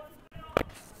 altogether.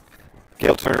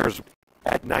 Gale Turner's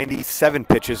at 97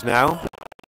 pitches now.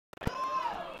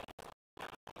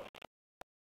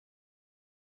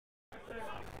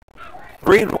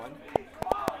 Three and one.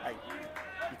 Hey,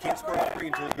 you can't score a 3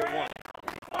 until you get 1.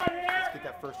 Let's get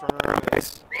that first runner on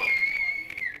base.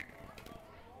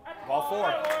 Ball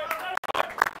 4.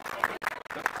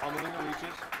 Almadina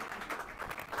reaches.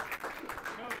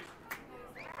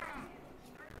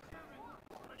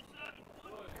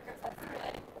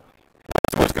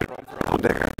 Someone's going to run for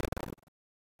Almadina.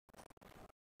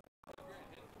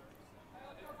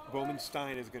 Bowman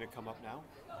Stein is going to come up now.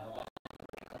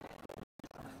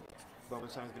 Bowman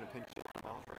Stein is going to pinch it.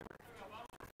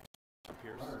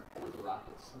 Pierce. Okay,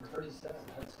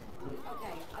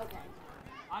 okay.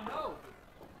 I know.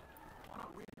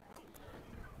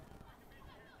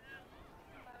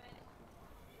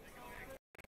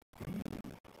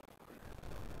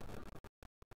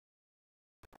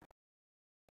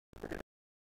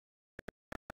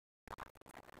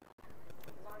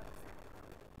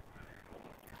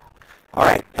 All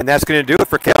right, and that's going to do it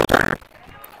for Gale Turner.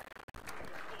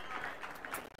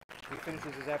 He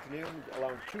finishes his afternoon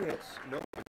allowing 2 hits, no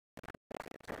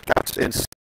counts in.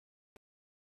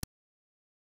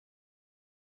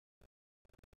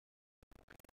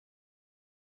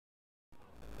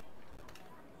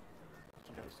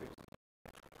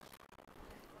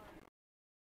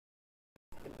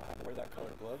 Wear that color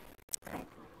glove. I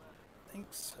think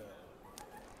so.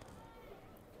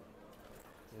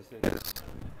 This is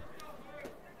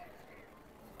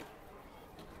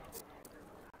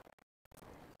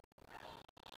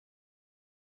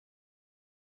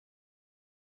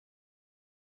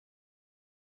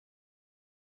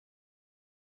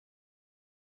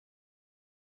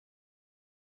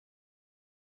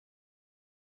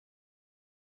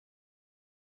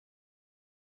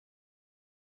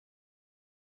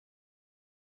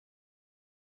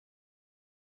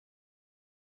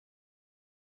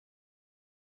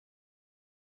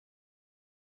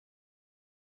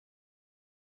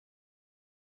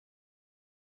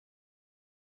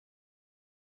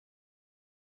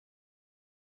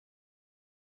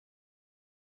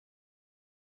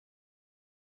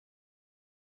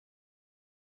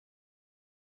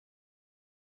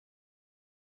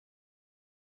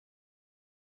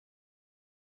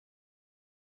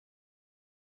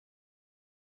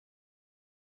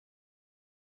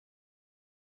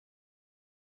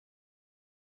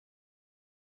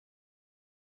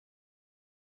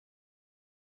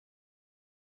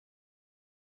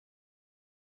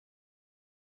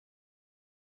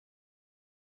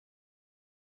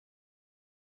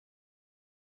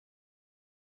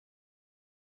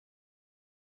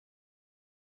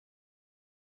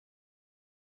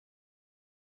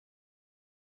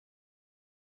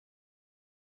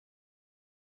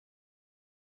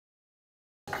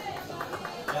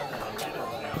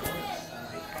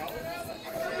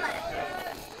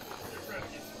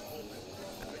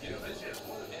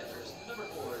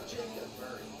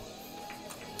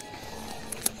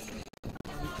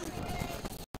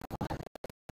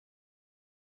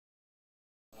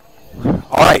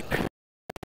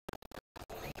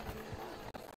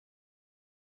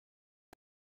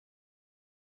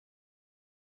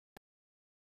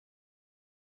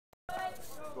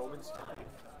Has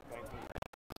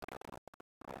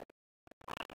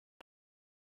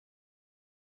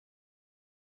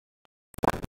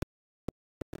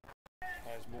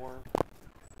more.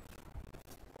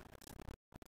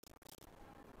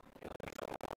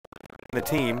 The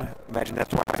team, imagine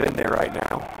that's why he's in there right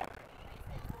now.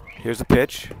 Here's the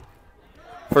pitch.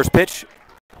 First pitch,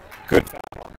 good.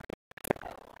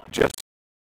 Just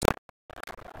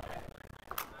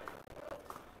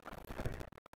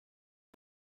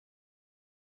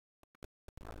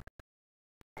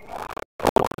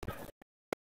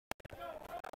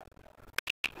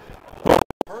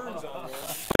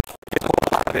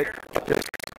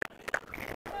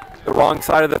the wrong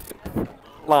side of the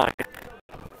line.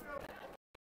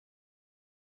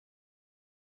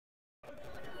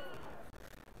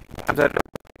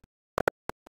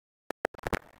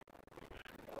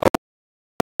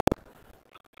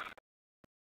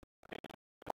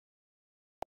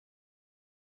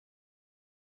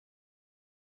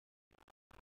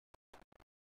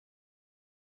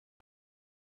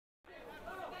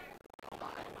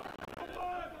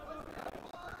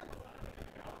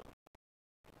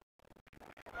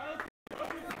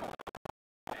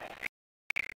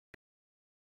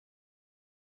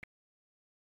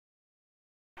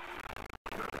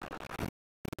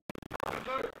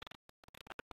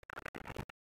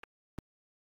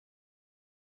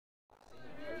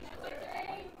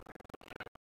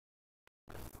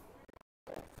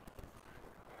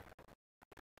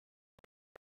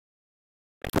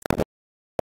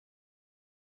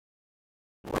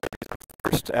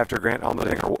 First after Grant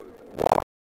Almendinger walked.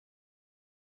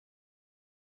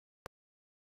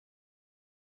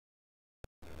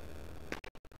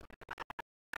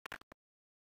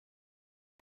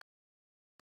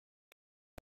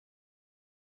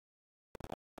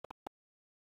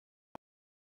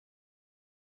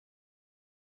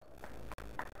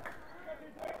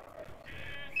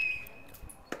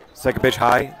 Second pitch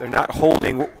high. They're not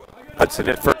holding Hudson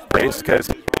at first base because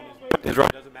his run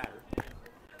doesn't matter.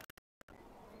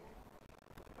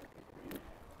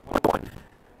 1-1.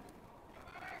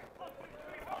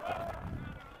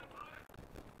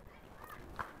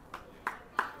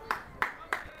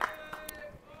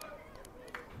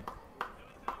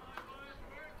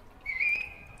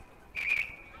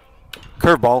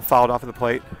 Curveball fouled off of the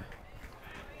plate.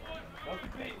 Let's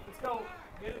go.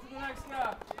 Get it to the next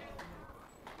guy.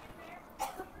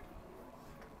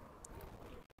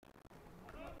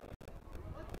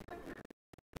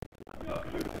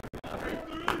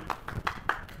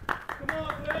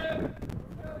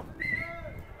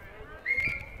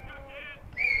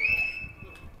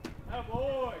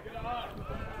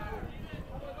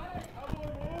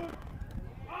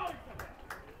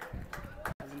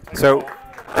 So,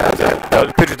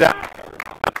 the pitch is down.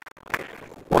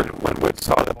 When Wood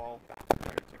saw the ball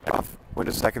off, went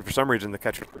to second. For some reason, the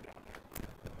catcher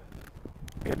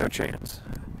had no chance.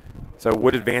 So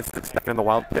Wood advanced to second on the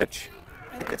wild pitch.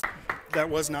 That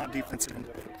was not defensive.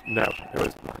 No, it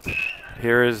was not.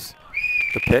 Here is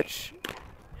the pitch.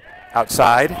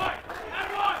 Outside.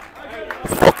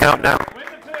 Full count now.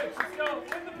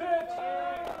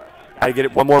 Got to get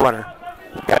it. One more runner.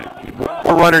 Got one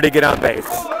more runner to get on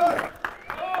base.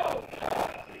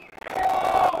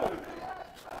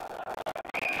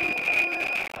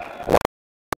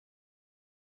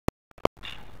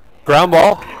 Ground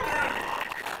ball.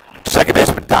 Second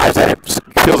baseman dives at it.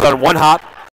 Feels on one hop.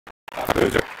 It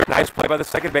was a nice play by the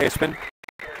second baseman.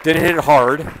 Didn't hit it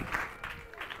hard.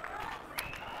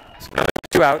 So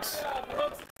 2 outs.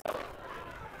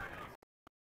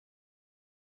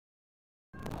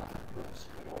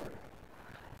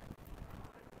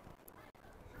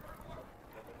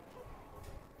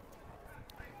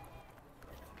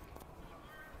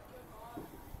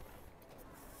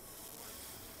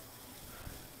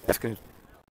 That's going to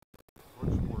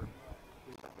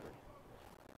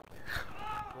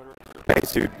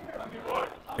base dude.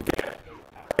 Again.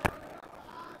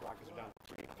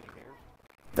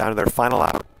 Down to their final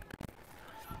out.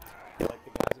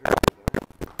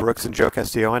 Brooks and Joe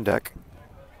Castillo on deck.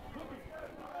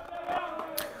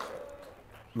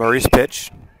 Murray's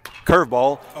pitch.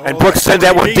 Curveball. And Brooks sends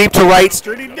that one deep to right.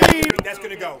 Pretty deep. That's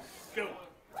going to go.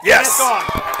 Yes.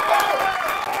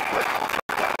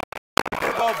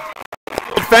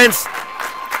 Defense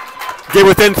get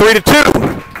within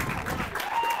 3-2.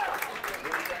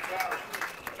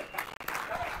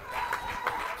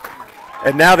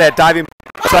 And now that diving.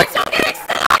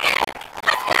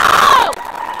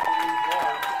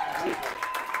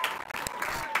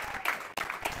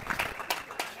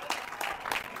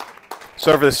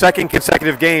 So for the second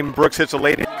consecutive game, Brooks hits a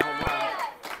late.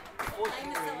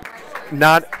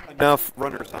 Not enough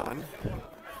runners on.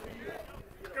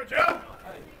 Go, Joe.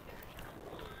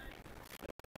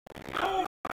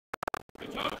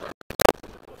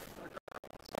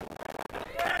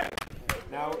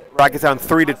 Now Rockets down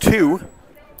 3-2. Hey,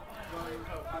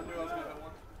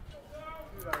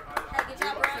 good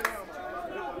job,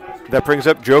 Brooks. That brings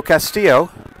up Joe Castillo.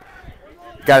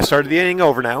 Got to start the inning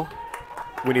over now.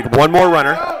 We need one more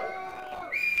runner.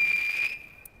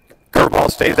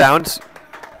 Curveball stays down.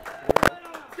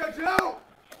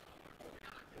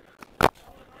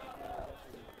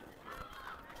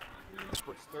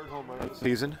 Westbrook's third home run of the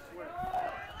season.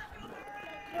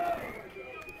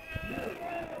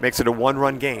 Makes it a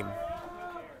one-run game.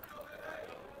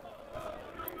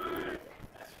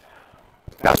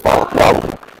 Fastball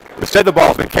low. Instead, the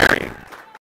ball's been carrying.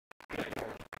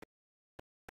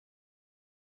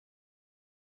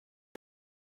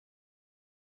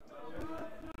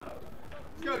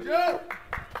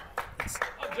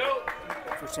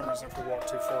 For some reason, if we walk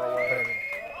too far away.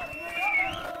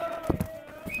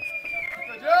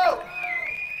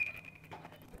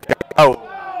 Oh.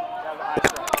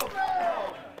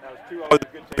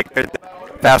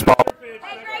 Fastball.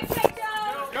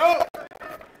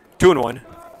 2-1.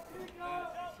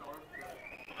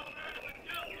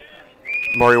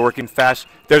 Murray working fast.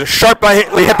 There's a sharply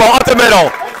hit ball up the middle.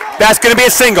 That's going to be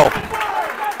a single.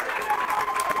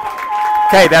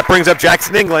 Okay, that brings up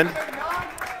Jackson England.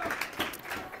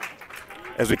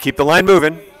 As we keep the line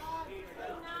moving.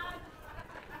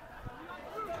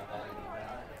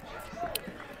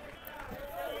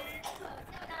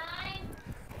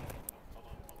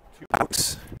 2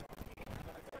 outs.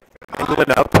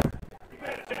 England up.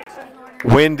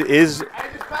 Wind is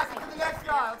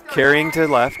carrying to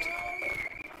left.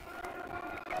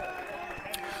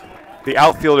 The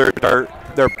outfielders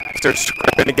they're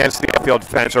scraping against the outfield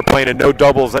fence. They're playing a no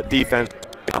doubles at defense.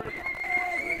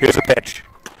 Here's a pitch.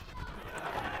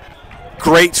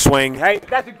 Great swing. Hey,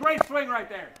 that's a great swing right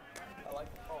there.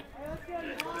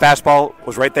 Fastball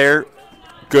was right there.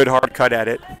 Good hard cut at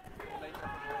it.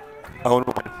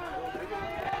 0-1.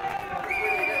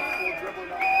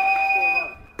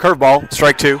 Curveball,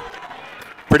 strike 2.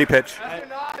 Pretty pitch.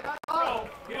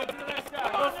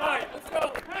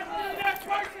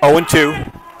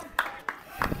 0-2.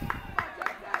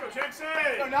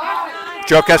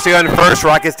 Joe Castillo on first.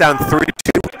 Rockets down 3-2.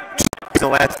 The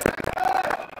last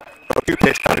 2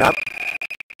 pitch coming up.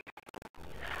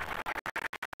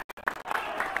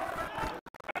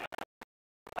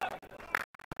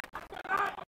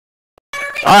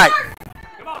 All right.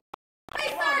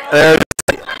 There,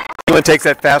 England takes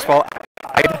that fastball.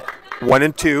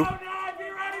 1-2.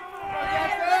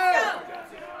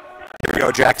 Here we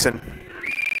go, Jackson.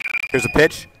 Here's a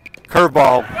pitch.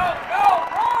 Curveball.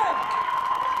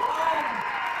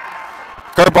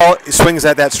 Curveball swings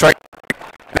at that strike.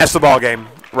 That's the ball game.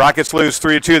 Rockets lose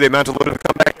 3-2. They mount a little bit of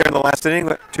comeback there in the last inning.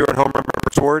 2-run home run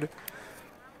scored.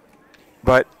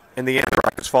 But in the end, the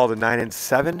Rockets fall to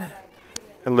 9-7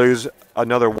 and lose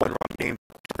another one-run game.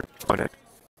 That's going to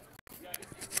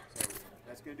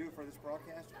do it for this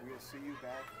broadcast. We'll see you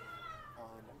back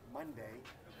on Monday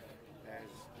as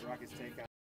the Rockets take on